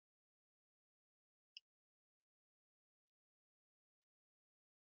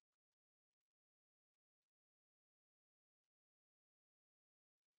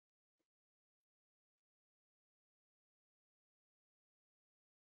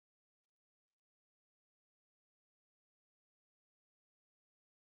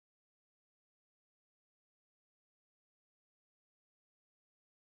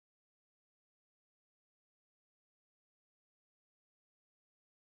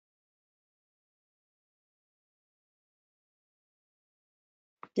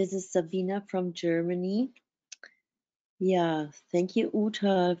 This is Sabina from Germany. Yeah, thank you,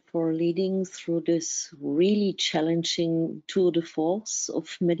 Uta, for leading through this really challenging tour de force of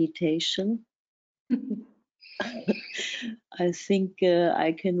meditation. I think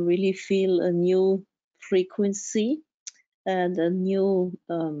I can really feel a new frequency and a new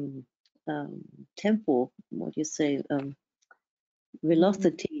tempo. What do you say?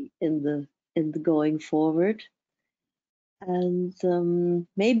 Velocity in the going forward. And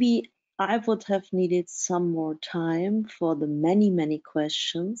maybe I would have needed some more time for the many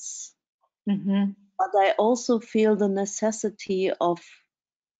questions. But I also feel the necessity of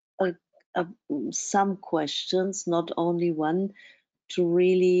some questions, not only one, to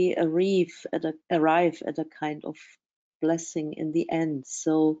really arrive at a kind of blessing in the end.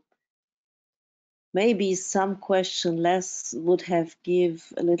 So maybe some question less would have give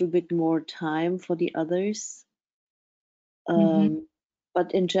a little bit more time for the others.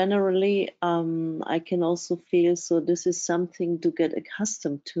 But in generally, I can also feel, so this is something to get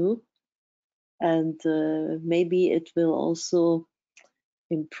accustomed to. And maybe it will also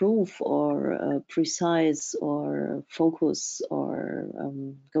improve or precise or focus or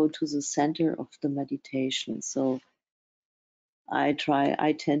go to the center of the meditation. So I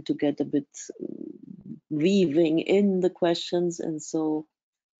tend to get a bit weaving in the questions, and so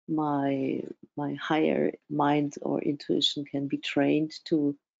my higher mind or intuition can be trained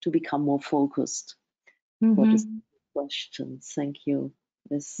to become more focused. What is the question? Thank you.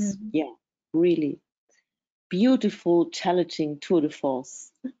 This really beautiful, challenging tour de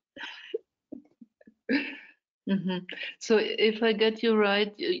force. So if I get you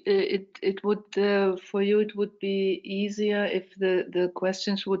right, it would for you it would be easier if the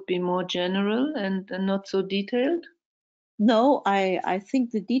questions would be more general and not so detailed? No, I think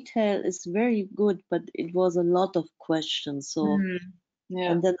the detail is very good, but it was a lot of questions. So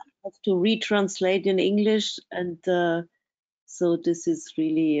and then I have to retranslate in English, and so this is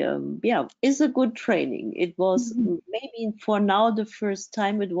really is a good training. It was maybe for now the first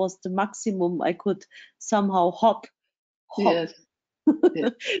time, it was the maximum I could somehow hop Yes.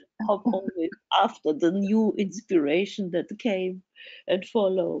 hop on it after the new inspiration that came and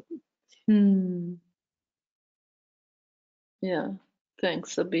followed. Yeah,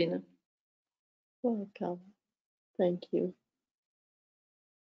 thanks, Sabine. Welcome. Thank you.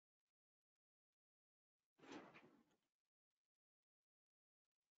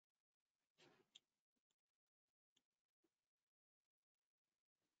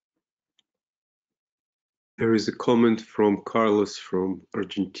 There is a comment from Carlos from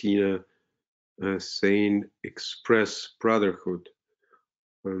Argentina saying express brotherhood.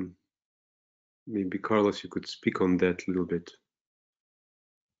 Maybe Carlos, you could speak on that a little bit.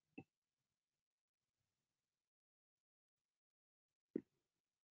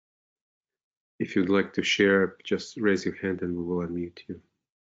 If you'd like to share, just raise your hand and we will unmute you.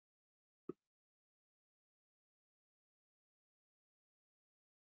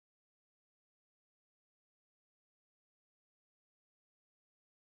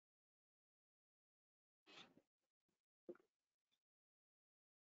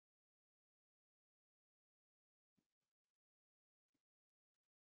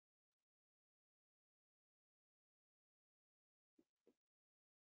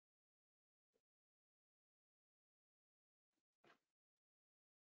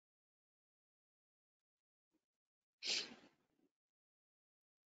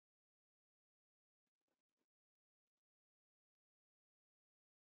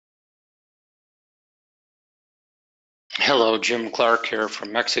 Hello, Jim Clark here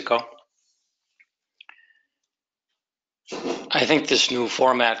from Mexico. I think this new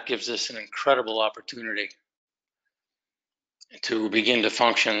format gives us an incredible opportunity to begin to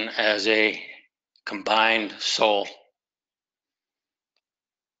function as a combined soul.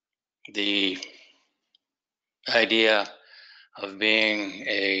 The idea of being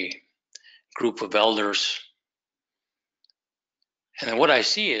a group of elders, and then what I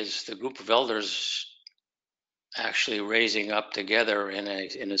see is the group of elders actually raising up together in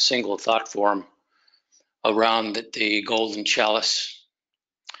a single thought form around the golden chalice,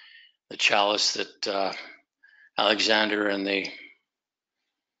 the chalice that Alexander and the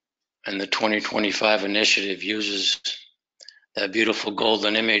 2025 initiative uses, that beautiful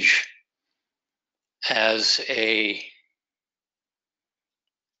golden image as a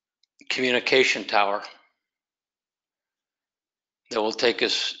communication tower that will take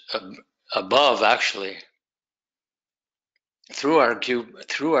us above, actually, through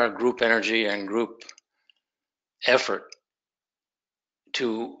our group energy and group effort,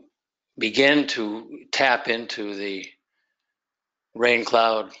 to begin to tap into the rain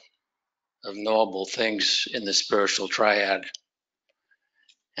cloud of knowable things in the spiritual triad.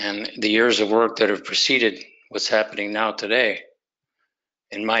 And the years of work that have preceded what's happening now today,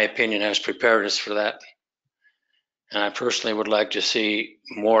 in my opinion, has prepared us for that. And I personally would like to see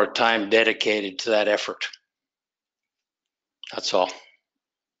more time dedicated to that effort. That's all.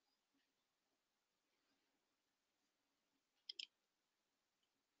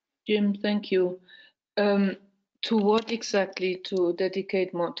 Jim, thank you. To what exactly to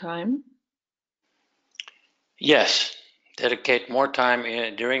dedicate more time? Yes, dedicate more time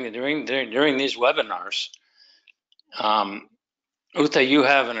during these webinars. Uta, you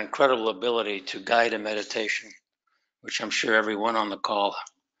have an incredible ability to guide a meditation, which I'm sure everyone on the call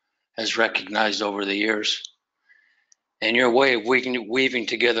has recognized over the years. And your way of weaving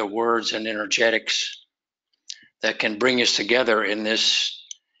together words and energetics that can bring us together in this.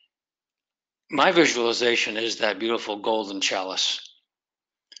 My visualization is that beautiful golden chalice.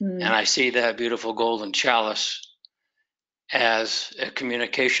 And I see that beautiful golden chalice as a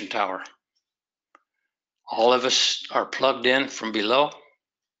communication tower. All of us are plugged in from below,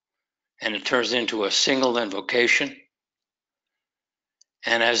 and it turns into a single invocation.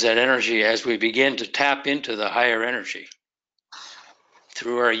 And as that energy, as we begin to tap into the higher energy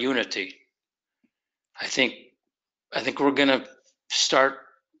through our unity, I think we're going to start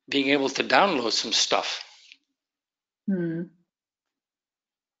being able to download some stuff.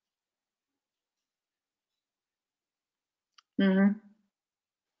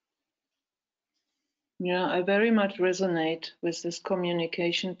 Yeah, I very much resonate with this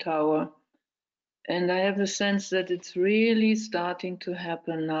communication tower. And I have the sense that it's really starting to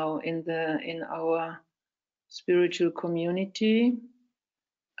happen now in our spiritual community.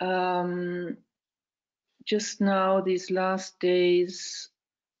 Just now, these last days,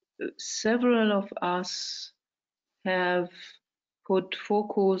 several of us have put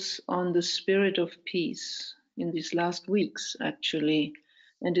focus on the spirit of peace in these last weeks, actually.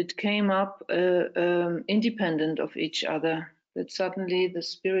 And it came up independent of each other, that suddenly the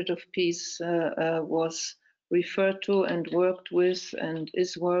spirit of peace was referred to and worked with and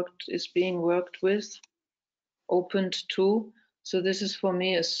is being worked with, opened to. So this is for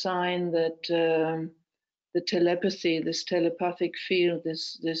me a sign that the telepathy, this telepathic field,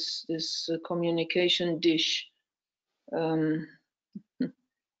 this communication dish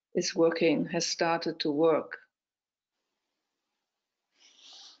is working, has started to work.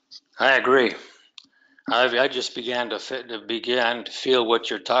 I agree. I just began to feel what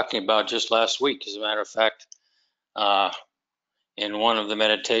you're talking about just last week. As a matter of fact, in one of the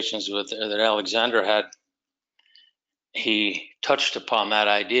meditations that Alexander had, he touched upon that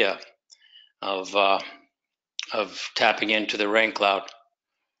idea of tapping into the rain cloud.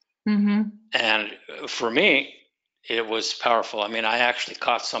 And for me, it was powerful. I mean, I actually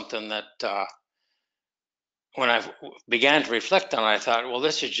caught something that when I began to reflect on it, I thought, well,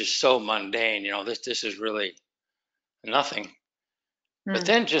 this is just so mundane. This is really nothing. But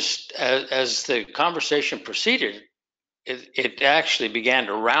then just as the conversation proceeded, it actually began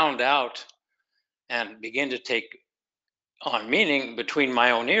to round out and begin to take on meaning between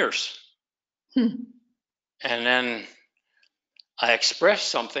my own ears. And then I expressed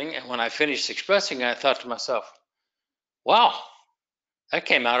something, and when I finished expressing it, I thought to myself, wow, that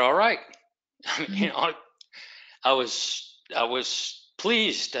came out all right. I mean, I was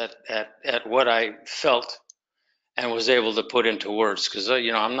pleased at what I felt and was able to put into words, because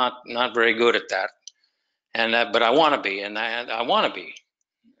I'm not very good at that, and but I want to be, and I want to be,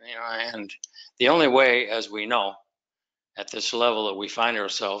 and the only way, as we know, at this level that we find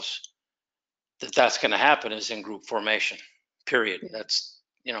ourselves, that's going to happen is in group formation, period. That's,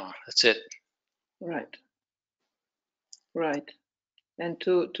 that's it. Right. Right. And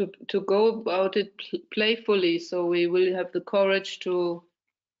to go about it playfully, so we will have the courage to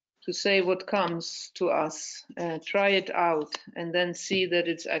say what comes to us, try it out, and then see that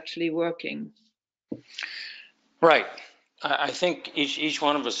it's actually working. Right. I think each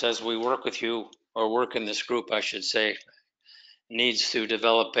one of us, as we work with you, or work in this group, I should say, needs to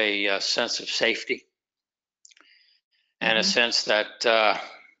develop a sense of safety and a sense that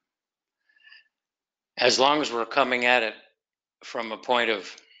as long as we're coming at it from a point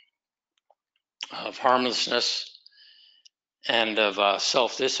of harmlessness and of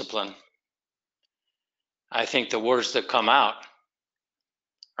self-discipline, I think the words that come out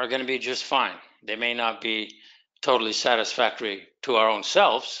are going to be just fine. They may not be totally satisfactory to our own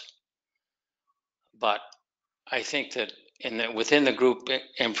selves, but I think that within the group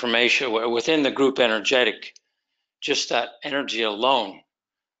information, within the group energetic, just that energy alone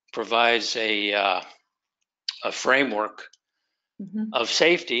provides a framework of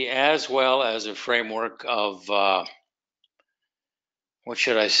safety, as well as a framework of what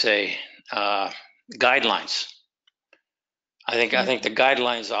should I say, guidelines. I think the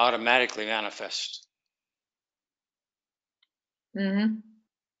guidelines automatically manifest.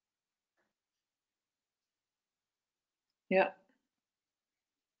 Yeah.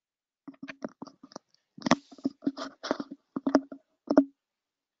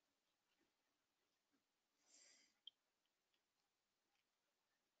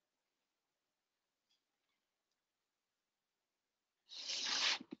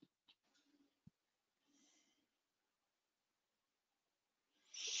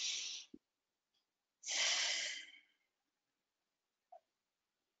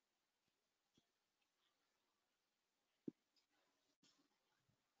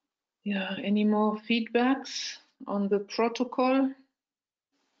 Yeah, any more feedbacks on the protocol?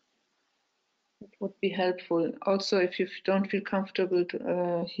 It would be helpful. Also, if you don't feel comfortable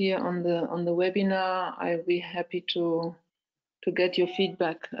here on the webinar, I'll be happy to get your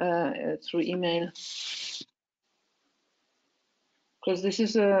feedback through email. Because this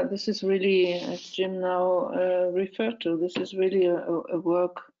is really, as Jim now referred to, this is really a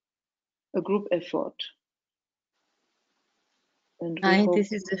group effort. And Hi,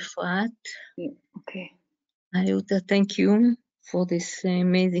 this is Efrat. Yeah, okay. Hi, Uta, thank you for this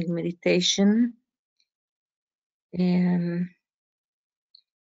amazing meditation. I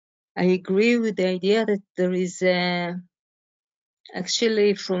agree with the idea that there is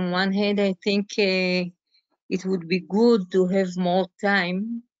actually, from one hand, I think it would be good to have more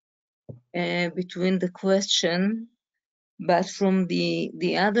time between the question, but from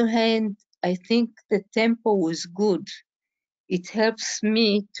the other hand, I think the tempo is good. It helps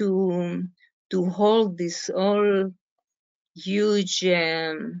me to hold this all huge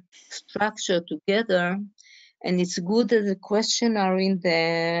structure together, and it's good that the questions are in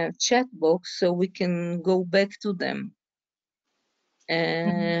the chat box so we can go back to them.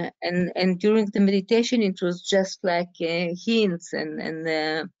 And during the meditation, it was just like hints and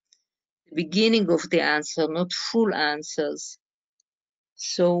the beginning of the answer, not full answers.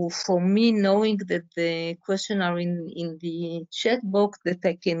 So for me, knowing that the questions are in the chat box, that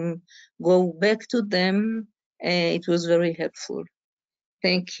I can go back to them, it was very helpful.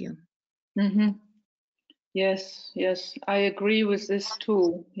 Thank you. Yes, yes, I agree with this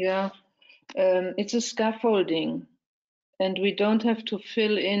too. Yeah, it's a scaffolding, and we don't have to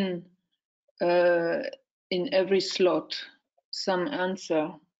fill in every slot some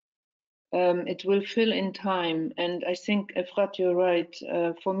answer. It will fill in time, and I think, Efrat, you're right.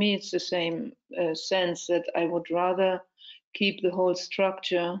 For me, it's the same sense that I would rather keep the whole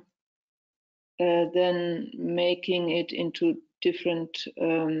structure than making it into different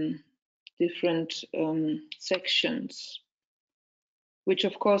sections, which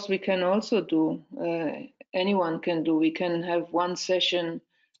of course we can also do. Anyone can do. We can have one session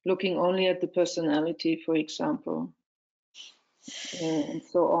looking only at the personality, for example, and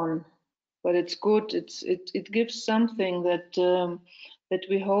so on. But it's good. It gives something that that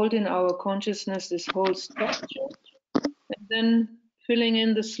we hold in our consciousness, this whole structure, and then filling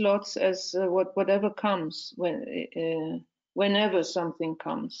in the slots as whatever comes whenever something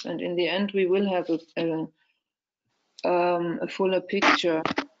comes, and in the end we will have a fuller picture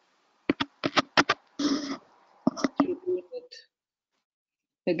through doing it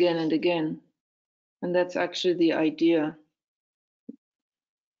again and again, and that's actually the idea.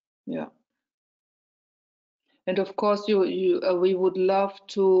 Yeah. And of course, we would love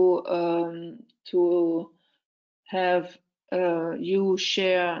to have you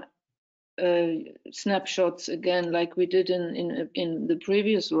share snapshots again, like we did in the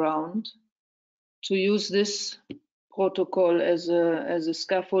previous round, to use this protocol as a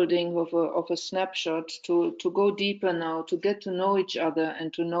scaffolding of a snapshot to go deeper now, to get to know each other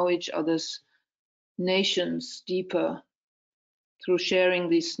and to know each other's nations deeper through sharing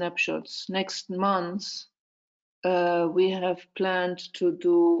these snapshots. Next month, we have planned to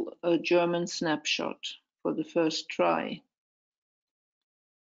do a German snapshot for the first try.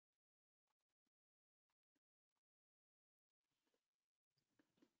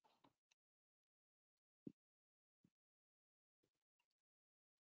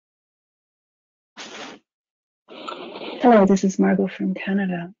 Hello, this is Margot from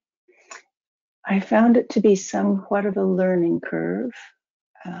Canada. I found it to be somewhat of a learning curve,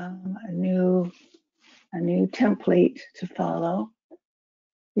 a new template to follow.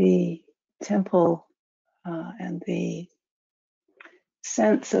 The temple and the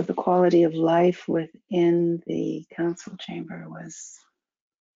sense of the quality of life within the council chamber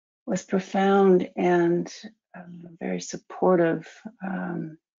was profound and very supportive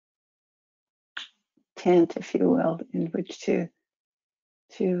tent, if you will, in which to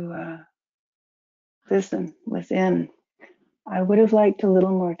listen within. I would have liked a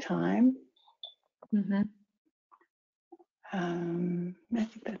little more time. Mm-hmm. I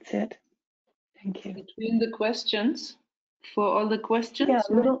think that's it. Thank you. Between the questions, for all the questions? Yeah,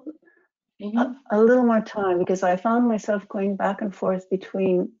 a little more time, because I found myself going back and forth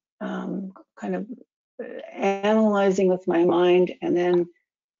between kind of analyzing with my mind and then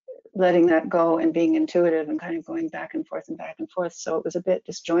letting that go and being intuitive and kind of going back and forth and back and forth. So it was a bit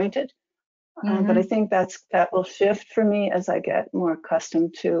disjointed. But I think that will shift for me as I get more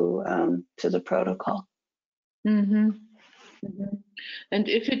accustomed to the protocol. Mm-hmm. Mm-hmm. And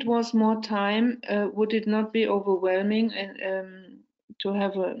if it was more time, would it not be overwhelming and to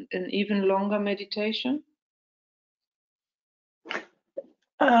have an even longer meditation?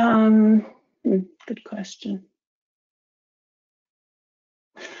 Good question.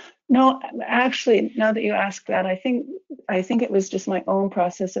 No, actually, now that you ask that, I think it was just my own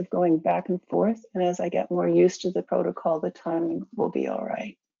process of going back and forth. And as I get more used to the protocol, the timing will be all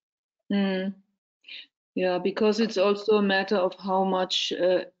right. Mm. Yeah, because it's also a matter of how much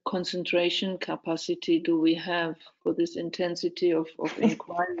concentration capacity do we have for this intensity of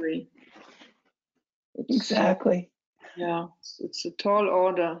inquiry. Exactly. Yeah, it's a tall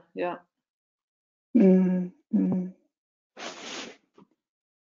order. Yeah. Mm-hmm.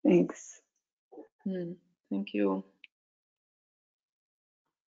 Thanks. Thank you.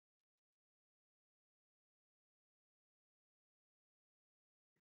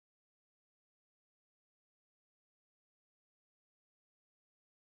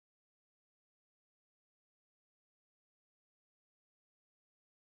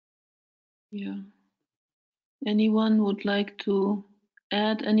 Yeah. Anyone would like to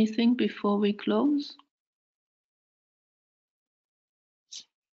add anything before we close?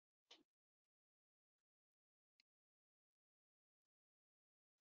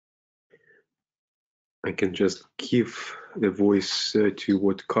 I can just give the voice to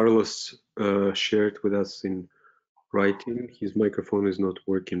what Carlos shared with us in writing. His microphone is not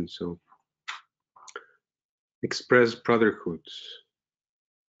working, so express brotherhood.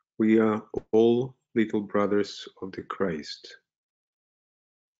 We are all little brothers of the Christ.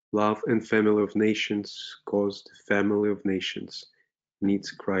 Love and family of nations, cause the family of nations needs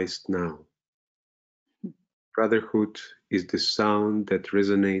Christ now. Brotherhood is the sound that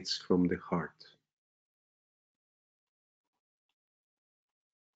resonates from the heart.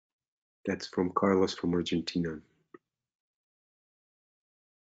 That's from Carlos from Argentina.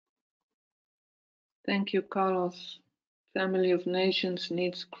 Thank you, Carlos. Family of nations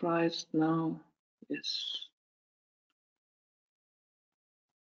needs Christ now. Yes.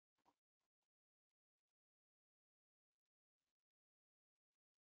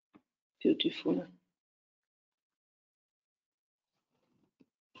 Beautiful.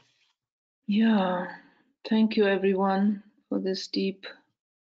 Yeah. Thank you, everyone, for this deep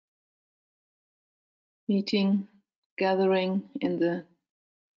meeting, gathering in the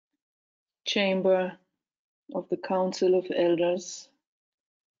chamber of the Council of Elders.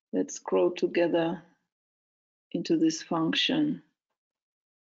 Let's grow together into this function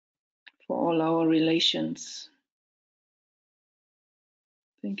for all our relations.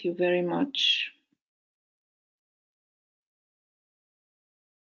 Thank you very much.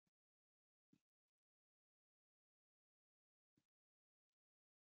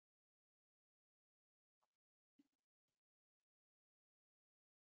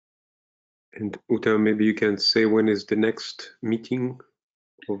 And Uta, maybe you can say when is the next meeting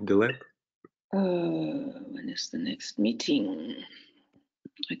of the lab? When is the next meeting?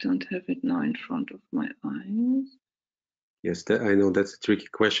 I don't have it now in front of my eyes. Yes, I know that's a tricky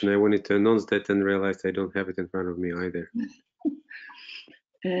question. I wanted to announce that and realized I don't have it in front of me either.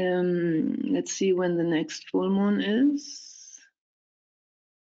 Let's see when the next full moon is.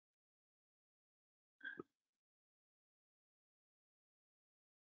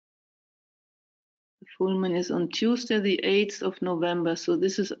 The full moon is on Tuesday, the 8th of November. So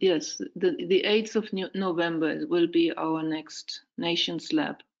this is, yes, the 8th of November will be our next Nations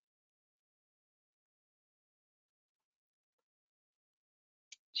Lab.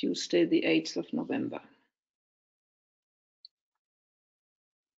 Tuesday, the 8th of November.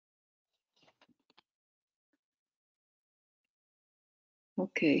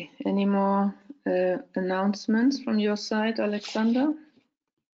 Okay, any more announcements from your side, Alexander?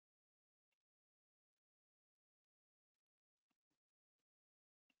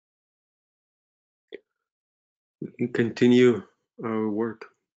 We can continue our work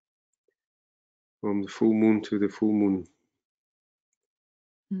from the full moon to the full moon.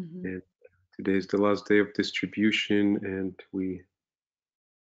 Mm-hmm. And today is the last day of distribution, and we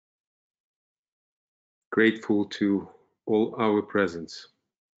grateful to all our presence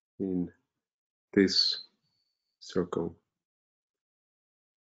in this circle.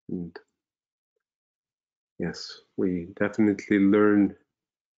 And yes, we definitely learn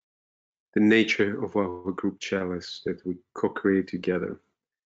the nature of our group chalice that we co-create together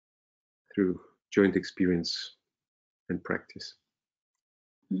through joint experience and practice.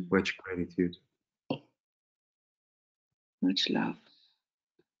 Much gratitude. Much love.